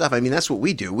markets and stuff. I mean, that's what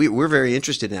we do. We're very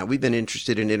interested in that. We've been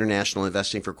interested in international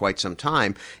investing for quite some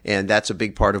time, and that's a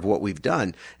big part of what we've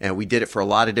done. And we did it for a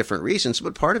lot of different reasons,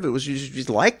 but part of it was we just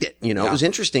liked it. It was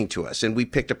interesting to us. And we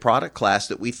picked a product class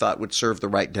that we thought would serve the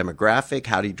right demographic.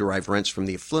 How do you derive rents from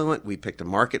the affluent? We picked a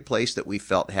marketplace that we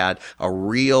felt had a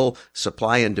real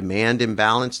supply and demand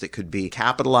imbalance that could be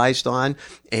capitalized on,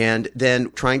 and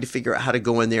then trying to figure out how to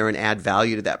go in there and add value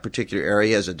value to that particular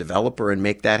area as a developer and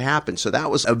make that happen. So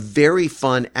that was a very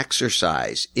fun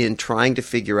exercise in trying to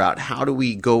figure out how do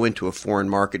we go into a foreign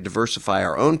market, diversify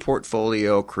our own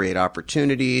portfolio, create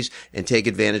opportunities, and take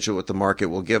advantage of what the market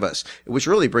will give us, which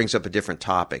really brings up a different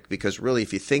topic, because really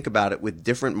if you think about it, with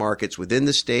different markets within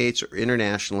the States or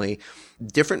internationally,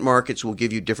 different markets will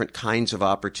give you different kinds of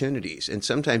opportunities. And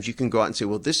sometimes you can go out and say,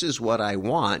 well, this is what I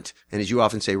want. And as you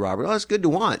often say, Robert, oh, it's good to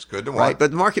want. It's good to want. Right? But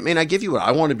the market may not give you what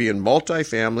I want to be in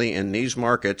multifamily in these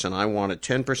markets, and I want a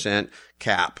 10%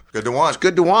 cap. Good to want. It's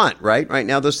good to want, right? Right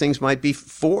now, those things might be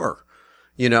 4,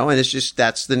 and it's just,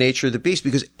 that's the nature of the beast,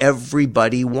 because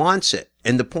everybody wants it.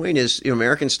 And the point is,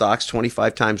 American stocks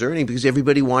 25 times earning because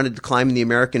everybody wanted to climb in the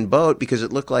American boat because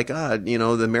it looked like,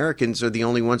 the Americans are the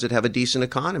only ones that have a decent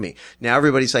economy. Now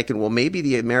everybody's like, well, maybe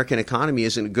the American economy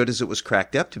isn't as good as it was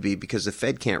cracked up to be because the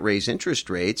Fed can't raise interest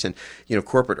rates, and,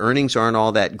 corporate earnings aren't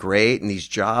all that great, and these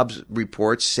jobs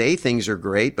reports say things are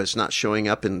great, but it's not showing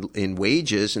up in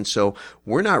wages. And so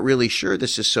we're not really sure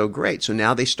this is so great. So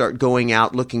now they start going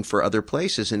out looking for other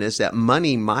places. And as that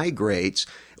money migrates,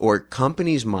 or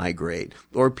companies migrate,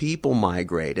 or people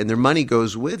migrate, and their money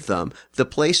goes with them, the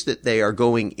place that they are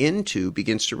going into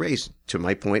begins to raise. To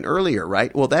my point earlier,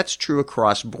 right? Well, that's true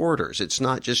across borders. It's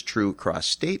not just true across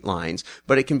state lines,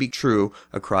 but it can be true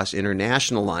across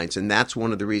international lines. And that's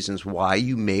one of the reasons why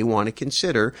you may want to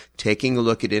consider taking a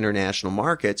look at international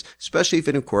markets, especially if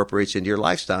it incorporates into your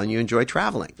lifestyle and you enjoy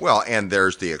traveling. Well, and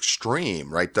there's the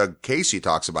extreme, right? Doug Casey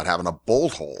talks about having a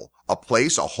bolt hole. A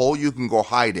hole you can go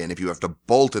hide in if you have to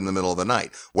bolt in the middle of the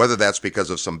night, whether that's because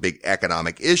of some big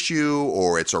economic issue,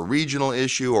 or it's a regional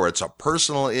issue, or it's a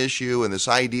personal issue. And this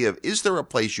idea of, is there a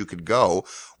place you could go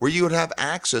where you would have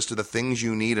access to the things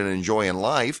you need and enjoy in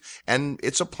life? And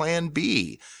it's a plan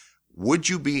B. Would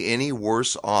you be any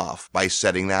worse off by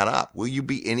setting that up? Will you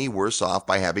be any worse off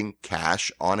by having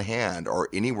cash on hand, or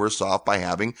any worse off by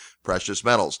having precious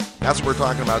metals? That's what we're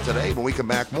talking about today when we come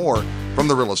back more from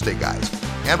the Real Estate Guys.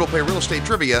 And we'll play Real Estate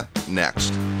Trivia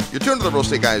next. You're tuned to the Real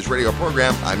Estate Guys radio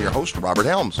program. I'm your host, Robert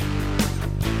Helms.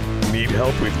 Need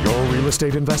help with your real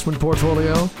estate investment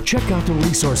portfolio? Check out the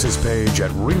resources page at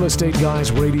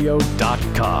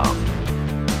realestateguysradio.com.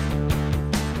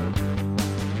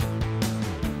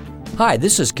 Hi,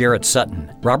 this is Garrett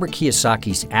Sutton, Robert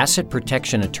Kiyosaki's asset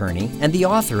protection attorney and the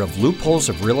author of Loopholes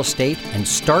of Real Estate and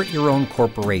Start Your Own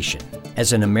Corporation.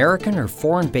 As an American or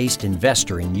foreign-based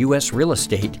investor in U.S. real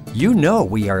estate, you know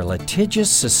we are a litigious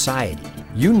society.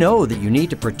 You know that you need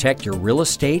to protect your real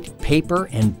estate, paper,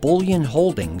 and bullion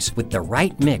holdings with the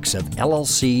right mix of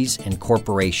LLCs and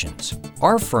corporations.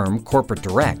 Our firm, Corporate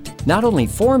Direct, not only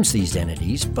forms these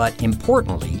entities, but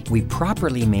importantly, we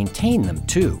properly maintain them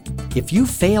too. If you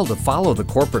fail to follow the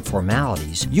corporate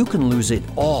formalities, you can lose it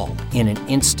all in an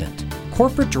instant.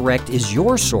 Corporate Direct is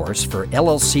your source for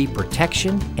LLC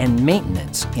protection and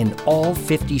maintenance in all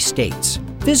 50 states.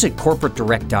 Visit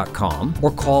corporatedirect.com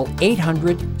or call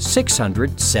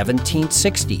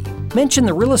 800-600-1760. Mention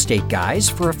the Real Estate Guys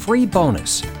for a free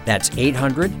bonus. That's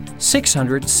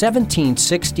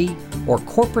 800-600-1760 or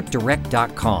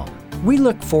corporatedirect.com. We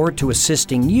look forward to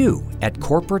assisting you at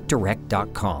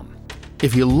corporatedirect.com.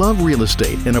 If you love real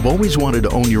estate and have always wanted to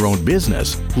own your own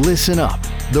business, listen up.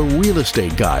 The Real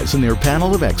Estate Guys and their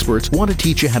panel of experts want to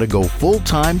teach you how to go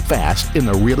full-time fast in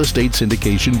the real estate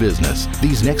syndication business.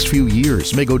 These next few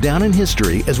years may go down in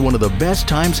history as one of the best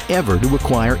times ever to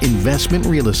acquire investment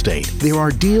real estate. There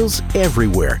are deals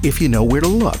everywhere if you know where to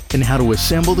look and how to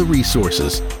assemble the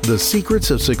resources. The Secrets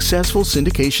of Successful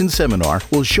Syndication seminar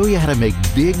will show you how to make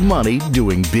big money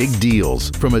doing big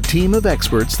deals from a team of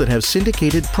experts that have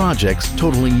syndicated projects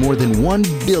totaling more than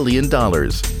 $1 billion.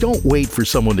 Don't wait for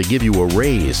someone to give you a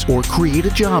raise or create a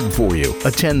job for you.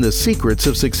 Attend the Secrets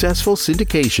of Successful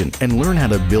Syndication and learn how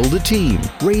to build a team,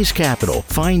 raise capital,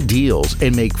 find deals,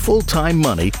 and make full-time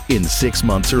money in 6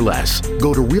 months or less.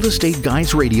 Go to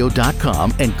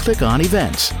realestateguysradio.com and click on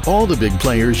events. All the big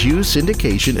players use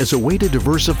syndication as a way to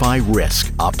diversify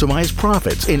risk, optimize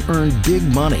profits, and earn big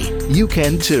money. You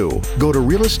can too. Go to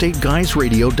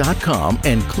realestateguysradio.com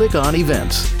and click on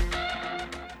events.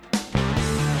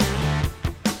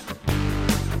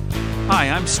 Hi,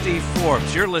 I'm Steve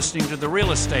Forbes. You're listening to The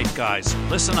Real Estate Guys.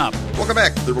 Listen up. Welcome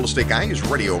back to the Real Estate Guys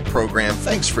radio program.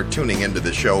 Thanks for tuning into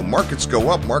the show. Markets go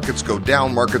up, markets go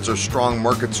down, markets are strong,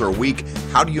 markets are weak.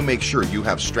 How do you make sure you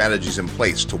have strategies in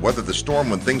place to weather the storm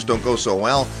when things don't go so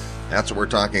well? That's what we're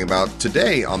talking about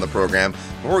today on the program.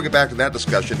 Before we get back to that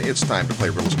discussion, it's time to play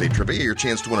Real Estate Trivia, your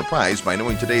chance to win a prize by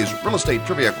knowing today's Real Estate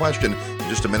Trivia question. In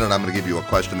just a minute, I'm going to give you a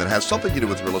question that has something to do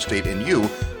with real estate, and you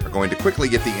are going to quickly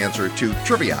get the answer to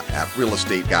trivia at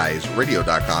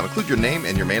realestateguysradio.com. Include your name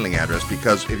and your mailing address,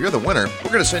 because if you're the winner,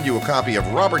 we're going to send you a copy of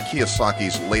Robert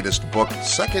Kiyosaki's latest book,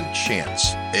 Second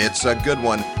Chance. It's a good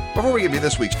one. Before we give you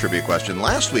this week's trivia question,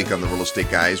 last week on the Real Estate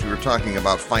Guys, we were talking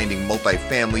about finding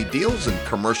multifamily deals and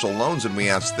commercial loans, and we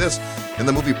asked this. In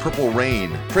the movie Purple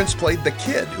Rain, Prince played the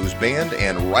kid whose band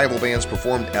and rival bands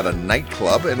performed at a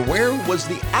nightclub, and where was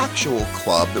the actual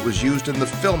club that was used in the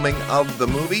filming of the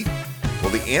movie? Well,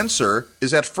 the answer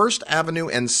is at 1st Avenue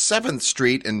and 7th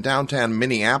Street in downtown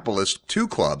Minneapolis. Two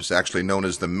clubs, actually known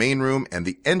as the Main Room and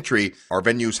the Entry, are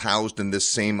venues housed in this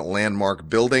same landmark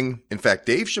building. In fact,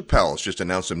 Dave Chappelle has just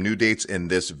announced some new dates in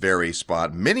this very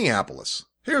spot, Minneapolis.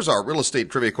 Here's our real estate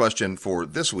trivia question for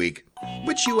this week.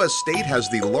 Which U.S. state has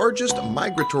the largest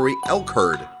migratory elk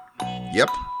herd? Yep.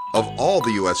 Of all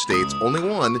the U.S. states, only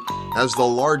one has the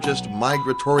largest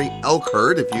migratory elk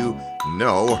herd. If you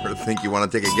know or think you want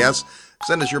to take a guess,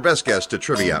 send us your best guess to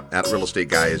trivia at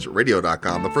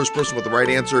realestateguysradio.com. The first person with the right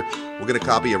answer will get a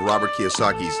copy of Robert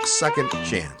Kiyosaki's Second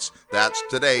Chance. That's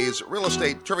today's real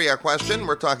estate trivia question.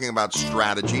 We're talking about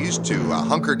strategies to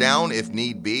hunker down if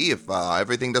need be. If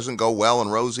everything doesn't go well and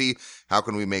rosy, how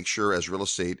can we make sure as real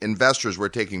estate investors we're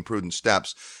taking prudent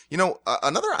steps? You know,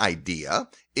 another idea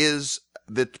is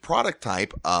the product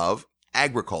type of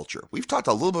agriculture. We've talked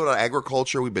a little bit about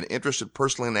agriculture. We've been interested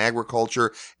personally in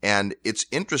agriculture, and it's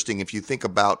interesting if you think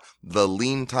about the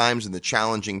lean times and the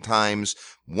challenging times.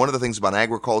 One of the things about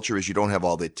agriculture is you don't have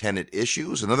all the tenant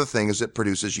issues. Another thing is it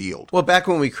produces yield. Well, back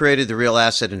when we created the Real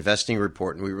Asset Investing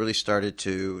Report and we really started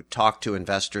to talk to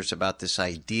investors about this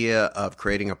idea of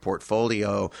creating a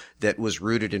portfolio that was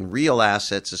rooted in real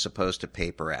assets as opposed to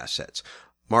paper assets.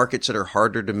 Markets that are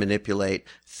harder to manipulate,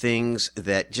 things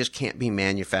that just can't be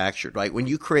manufactured, right? When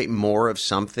you create more of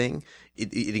something,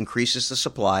 it increases the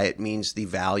supply. It means the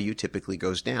value typically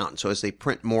goes down. So as they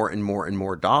print more and more and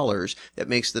more dollars, that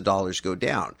makes the dollars go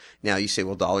down. Now you say,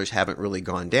 well, dollars haven't really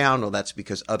gone down. Well, that's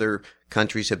because other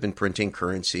countries have been printing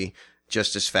currency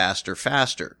just as fast or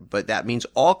faster. But that means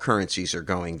all currencies are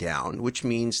going down, which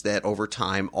means that over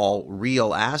time, all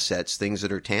real assets, things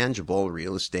that are tangible,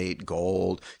 real estate,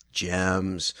 gold,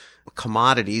 gems,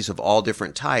 commodities of all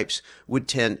different types would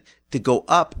tend to go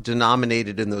up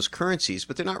denominated in those currencies,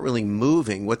 but they're not really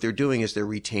moving. What they're doing is they're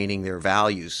retaining their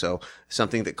values. So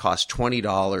something that cost $20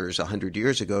 100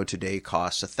 years ago today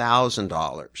costs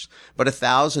 $1,000. But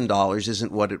 $1,000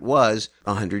 isn't what it was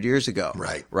 100 years ago.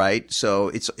 Right? So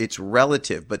it's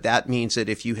relative, but that means that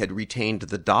if you had retained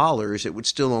the dollars, it would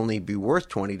still only be worth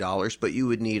 $20, but you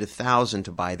would need $1,000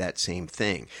 to buy that same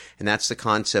thing. And that's the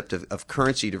concept of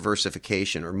currency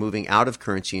diversification, or moving out of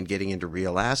currency and getting into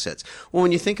real assets. Well,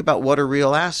 when you think about what are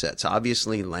real assets,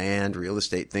 obviously land, real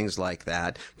estate, things like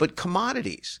that, but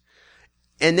commodities.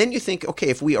 And then you think, okay,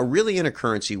 if we are really in a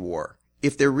currency war,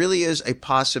 if there really is a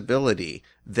possibility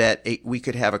that we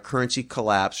could have a currency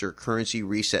collapse or currency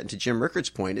reset, and to Jim Rickards'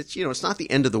 point, it's not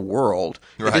the end of the world.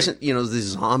 Right. It isn't, the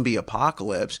zombie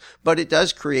apocalypse, but it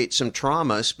does create some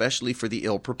trauma, especially for the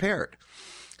ill-prepared.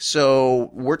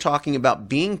 So we're talking about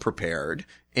being prepared,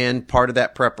 and part of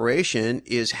that preparation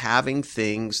is having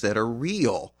things that are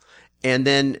real. And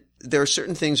then there are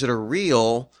certain things that are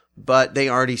real, but they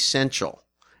aren't essential.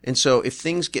 And so if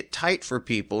things get tight for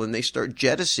people and they start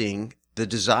jettisoning the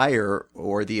desire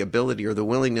or the ability or the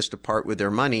willingness to part with their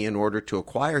money in order to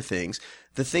acquire things,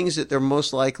 the things that they're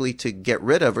most likely to get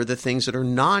rid of are the things that are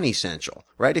non-essential,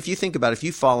 right? If you think about it, if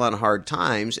you fall on hard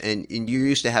times and you're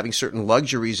used to having certain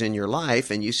luxuries in your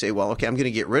life and you say, well, okay, I'm going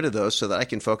to get rid of those so that I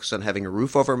can focus on having a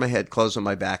roof over my head, clothes on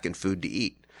my back, and food to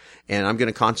eat. And I'm going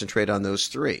to concentrate on those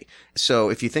three. So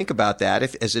if you think about that,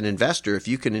 if as an investor, if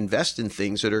you can invest in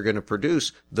things that are going to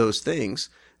produce those things,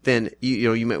 then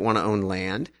you might want to own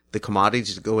land, the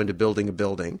commodities that go into building a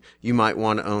building. You might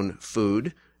want to own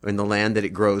food and the land that it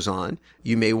grows on.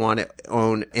 You may want to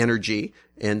own energy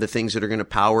and the things that are going to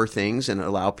power things and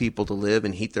allow people to live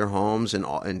and heat their homes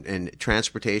and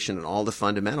transportation and all the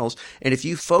fundamentals. And if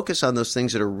you focus on those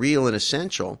things that are real and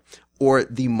essential, or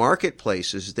the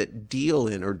marketplaces that deal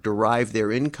in or derive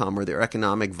their income or their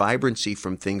economic vibrancy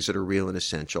from things that are real and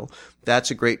essential, that's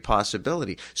a great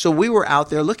possibility. So we were out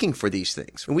there looking for these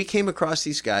things. And we came across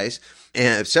these guys,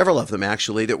 and several of them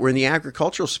actually, that were in the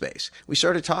agricultural space. We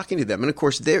started talking to them. And of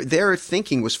course, their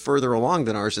thinking was further along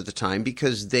than ours at the time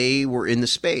because they were in the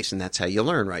space. And that's how you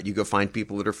learn, right? You go find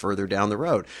people that are further down the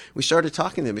road. We started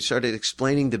talking to them. We started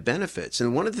explaining the benefits.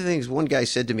 And one of the things one guy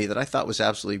said to me that I thought was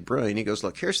absolutely brilliant, he goes,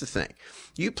 look, here's the thing.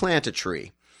 You plant a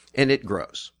tree and it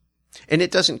grows. And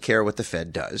it doesn't care what the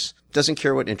Fed does. It doesn't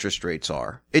care what interest rates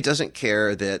are. It doesn't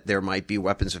care that there might be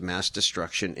weapons of mass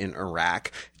destruction in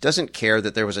Iraq. It doesn't care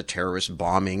that there was a terrorist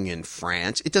bombing in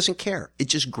France. It doesn't care. It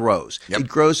just grows. It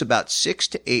grows about 6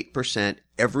 to 8%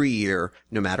 every year,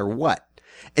 no matter what.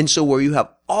 And so where you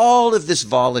have all of this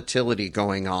volatility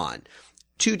going on,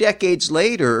 2 decades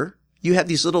later, you have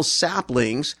these little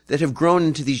saplings that have grown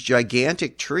into these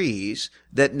gigantic trees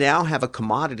that now have a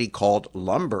commodity called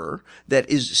lumber that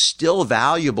is still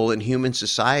valuable in human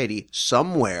society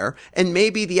somewhere. And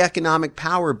maybe the economic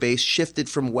power base shifted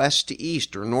from west to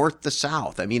east or north to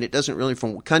south. I mean, it doesn't really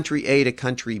from country A to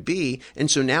country B.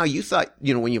 And so now you thought,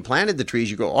 when you planted the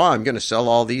trees, you go, oh, I'm going to sell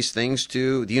all these things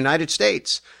to the United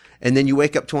States. And then you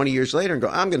wake up 20 years later and go,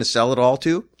 I'm going to sell it all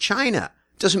to China.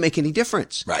 Doesn't make any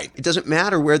difference. Right. It doesn't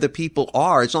matter where the people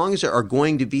are, as long as there are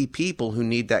going to be people who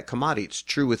need that commodity. It's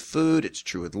true with food. It's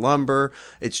true with lumber.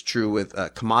 It's true with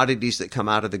commodities that come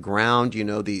out of the ground.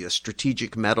 The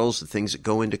strategic metals, the things that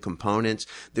go into components.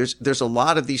 There's a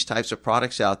lot of these types of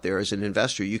products out there. As an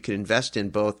investor, you can invest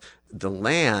in both the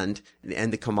land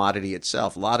and the commodity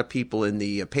itself. A lot of people in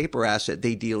the paper asset,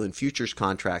 they deal in futures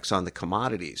contracts on the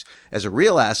commodities. As a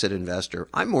real asset investor,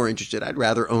 I'm more interested. I'd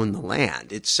rather own the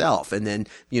land itself. And then,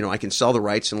 I can sell the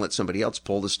rights and let somebody else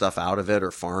pull the stuff out of it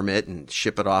or farm it and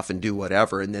ship it off and do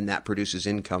whatever. And then that produces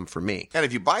income for me. And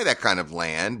if you buy that kind of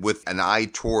land with an eye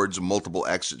towards multiple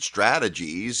exit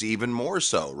strategies, even more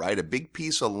so, right? A big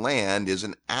piece of land is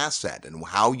an asset, and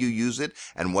how you use it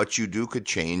and what you do could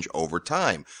change over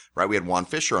time. Right, we had Juan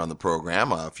Fisher on the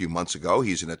program a few months ago.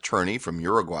 He's an attorney from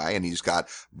Uruguay, and he's got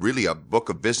really a book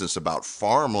of business about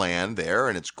farmland there,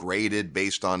 and it's graded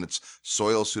based on its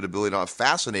soil suitability.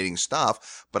 Fascinating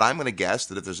stuff, but I'm going to guess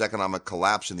that if there's economic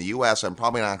collapse in the U.S., I'm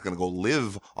probably not going to go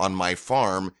live on my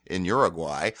farm in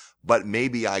Uruguay, but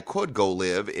maybe I could go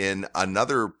live in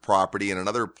another property in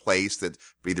another place that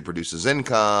either produces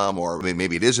income or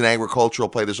maybe it is an agricultural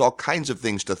play. There's all kinds of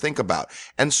things to think about.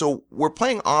 And so we're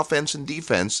playing offense and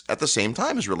defense at the same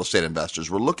time as real estate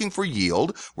investors. We're looking for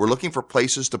yield. We're looking for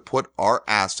places to put our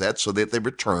assets so that they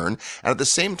return. And at the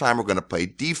same time, we're going to play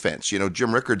defense.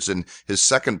 Jim Rickards in his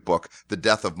second book, The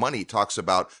Death of Money, talks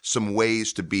about some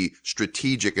ways to be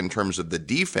strategic in terms of the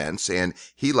defense. And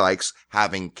he likes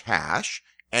having cash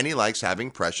and he likes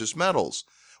having precious metals.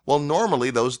 Well,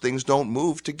 normally those things don't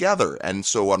move together. And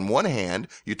so on one hand,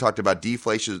 you talked about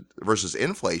deflation versus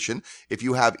inflation. If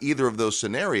you have either of those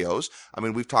scenarios,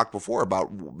 we've talked before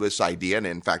about this idea. And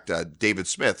in fact, David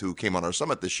Smith, who came on our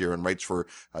summit this year and writes for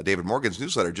David Morgan's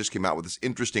newsletter, just came out with this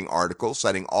interesting article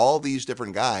citing all these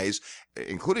different guys,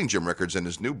 including Jim Rickards in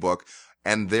his new book,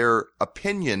 and their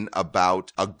opinion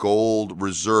about a gold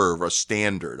reserve, a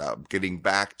standard, getting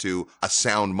back to a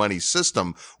sound money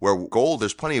system where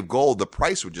there's plenty of gold, the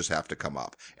price would just have to come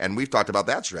up. And we've talked about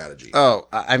that strategy. Oh,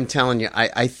 I'm telling you,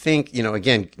 I think,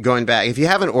 again, going back, if you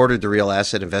haven't ordered the Real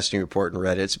Asset Investing Report and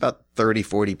read it, it's about 30,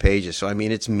 40 pages. So,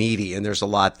 it's meaty and there's a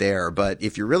lot there. But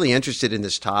if you're really interested in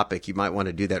this topic, you might want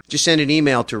to do that. Just send an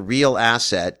email to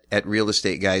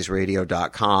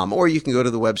realasset@realestateguysradio.com, or you can go to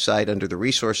the website under the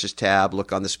resources tab,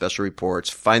 look on the special reports,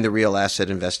 find the Real Asset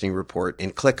Investing Report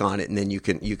and click on it. And then you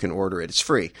can order it. It's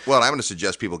free. Well, I'm going to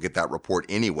suggest people get that report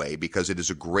anyway, because it is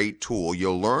a great tool.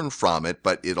 You'll learn from it,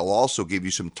 but it'll also give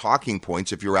you some talking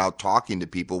points if you're out talking to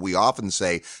people. We often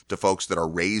say to folks that are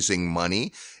raising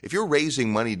money, if you're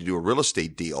raising money to do a real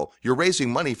estate deal, you're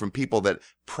raising money from people that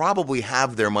probably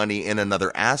have their money in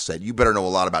another asset. You better know a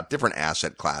lot about different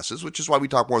asset classes, which is why we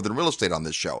talk more than real estate on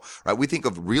this show, right? We think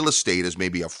of real estate as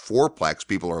maybe a fourplex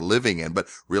people are living in, but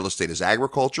real estate is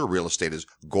agriculture. Real estate is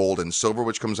gold and silver,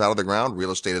 which comes out of the ground.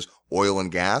 Real estate is oil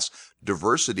and gas.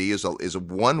 Diversity is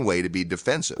one way to be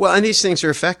defensive. Well, and these things are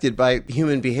affected by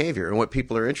human behavior and what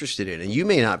people are interested in. And you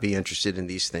may not be interested in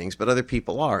these things, but other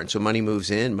people are. And so money moves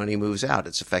in, money moves out.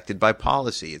 It's affected by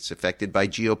policy. It's affected by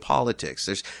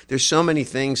geopolitics. There's so many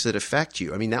things that affect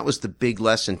you. That was the big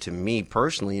lesson to me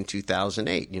personally in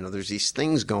 2008. There's these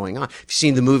things going on. If you've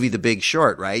seen the movie The Big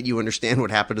Short, right? You understand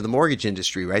what happened to the mortgage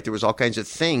industry, right? There was all kinds of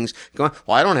things going on.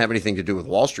 Well, I don't have anything to do with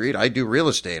Wall Street. I do real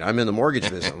estate. I'm in the mortgage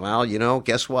business. Well,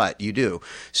 guess what? You do.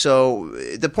 So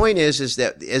the point is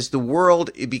that as the world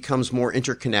becomes more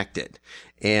interconnected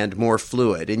and more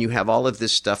fluid, and you have all of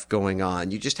this stuff going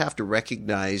on, you just have to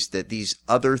recognize that these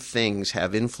other things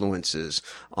have influences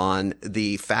on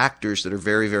the factors that are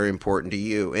very, very important to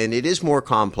you. And it is more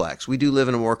complex. We do live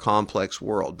in a more complex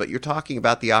world, but you're talking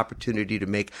about the opportunity to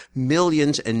make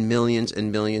millions and millions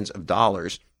and millions of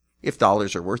dollars if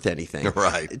dollars are worth anything,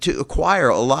 right, to acquire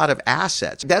a lot of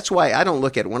assets. That's why I don't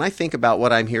look at it. When I think about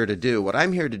what I'm here to do, what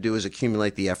I'm here to do is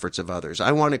accumulate the efforts of others.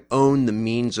 I want to own the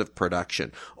means of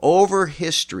production. Over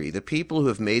history, the people who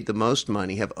have made the most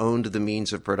money have owned the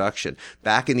means of production.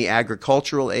 Back in the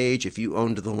agricultural age, if you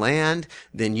owned the land,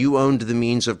 then you owned the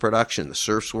means of production. The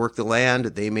serfs worked the land.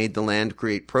 They made the land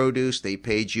create produce. They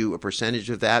paid you a percentage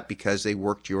of that because they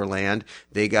worked your land.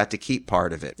 They got to keep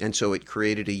part of it. And so it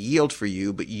created a yield for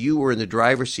you, but you were in the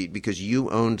driver's seat because you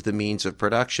owned the means of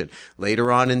production.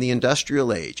 Later on in the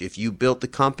industrial age, if you built the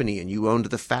company and you owned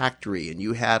the factory and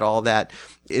you had all that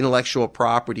intellectual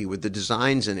property with the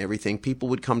designs and everything, people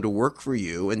would come to work for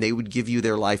you and they would give you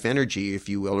their life energy, if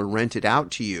you will, or rent it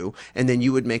out to you, and then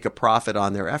you would make a profit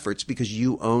on their efforts because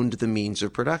you owned the means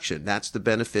of production. That's the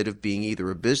benefit of being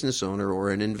either a business owner or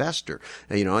an investor,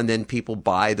 and then people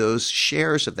buy those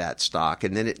shares of that stock.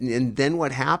 And then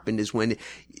what happened is when,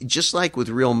 just like with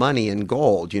real money and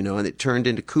gold, and it turned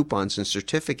into coupons and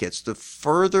certificates, the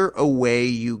further away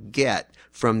you get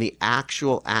from the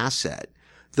actual asset,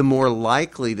 the more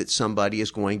likely that somebody is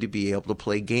going to be able to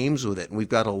play games with it. And we've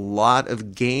got a lot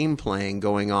of game playing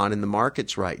going on in the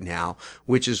markets right now,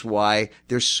 which is why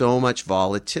there's so much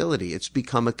volatility. It's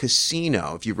become a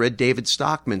casino. If you read David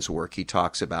Stockman's work, he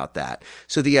talks about that.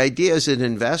 So the idea as an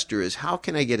investor is, how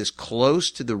can I get as close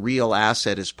to the real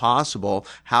asset as possible?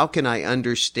 How can I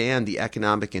understand the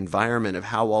economic environment of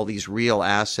how all these real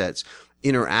assets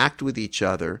interact with each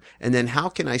other? And then how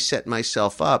can I set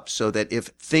myself up so that if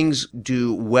things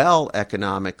do well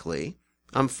economically,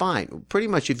 I'm fine. Pretty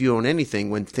much if you own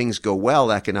anything, when things go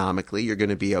well economically, you're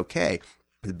going to be okay.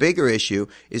 The bigger issue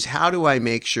is, how do I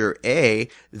make sure, A,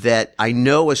 that I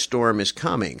know a storm is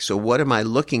coming? So what am I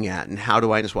looking at, and how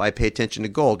do I, that's why I pay attention to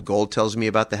gold. Gold tells me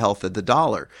about the health of the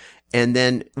dollar. And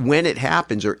then when it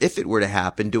happens, or if it were to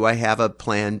happen, do I have a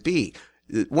plan B?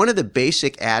 One of the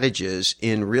basic adages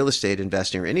in real estate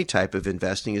investing or any type of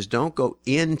investing is, don't go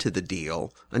into the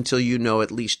deal until you know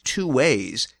at least two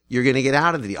ways you're going to get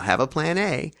out of the deal. Have a plan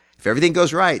A. If everything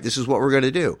goes right, this is what we're going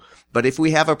to do. But if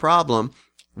we have a problem,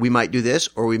 we might do this,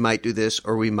 or we might do this,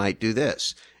 or we might do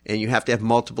this. And you have to have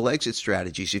multiple exit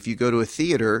strategies. If you go to a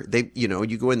theater,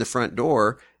 you go in the front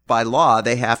door. By law,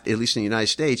 they have to, at least in the United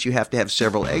States, you have to have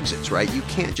several exits, right? You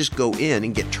can't just go in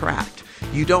and get trapped.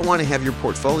 You don't want to have your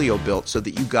portfolio built so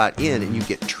that you got in and you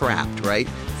get trapped, right?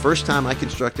 First time I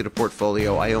constructed a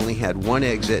portfolio, I only had one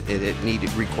exit, and it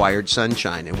required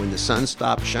sunshine. And when the sun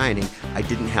stopped shining, I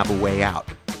didn't have a way out.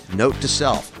 Note to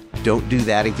self, don't do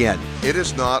that again. It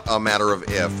is not a matter of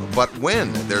if, but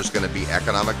when there's going to be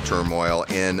economic turmoil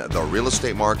in the real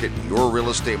estate market, your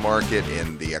real estate market,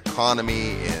 in the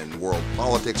economy, in world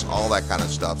politics, all that kind of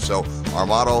stuff. So our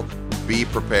motto, be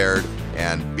prepared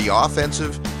and be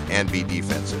offensive and be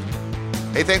defensive.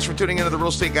 Hey, thanks for tuning into the Real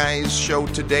Estate Guys show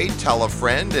today. Tell a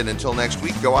friend, and until next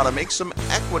week, go out and make some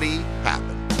equity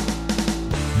happen.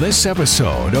 This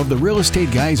episode of the Real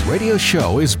Estate Guys radio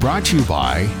show is brought to you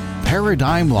by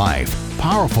Paradigm Life.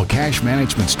 Powerful cash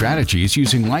management strategies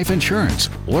using life insurance.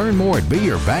 Learn more at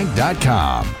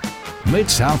beyourbank.com.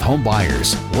 Mid-South Home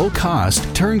Buyers.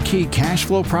 Low-cost, turnkey cash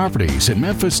flow properties in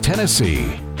Memphis,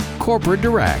 Tennessee. Corporate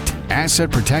Direct.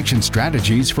 Asset protection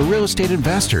strategies for real estate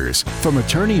investors from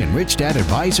attorney and Rich Dad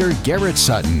advisor Garrett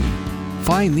Sutton.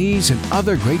 Find these and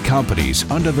other great companies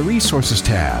under the Resources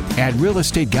tab at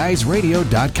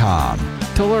realestateguysradio.com.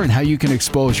 To learn how you can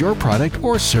expose your product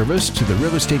or service to the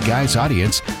Real Estate Guys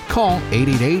audience, call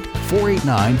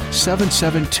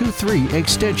 888-489-7723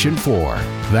 extension 4.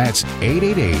 That's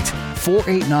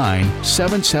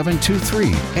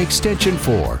 888-489-7723 extension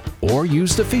 4. Or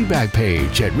use the feedback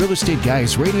page at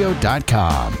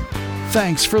realestateguysradio.com.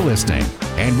 Thanks for listening,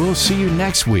 and we'll see you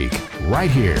next week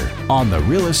right here on the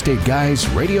Real Estate Guys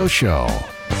Radio Show.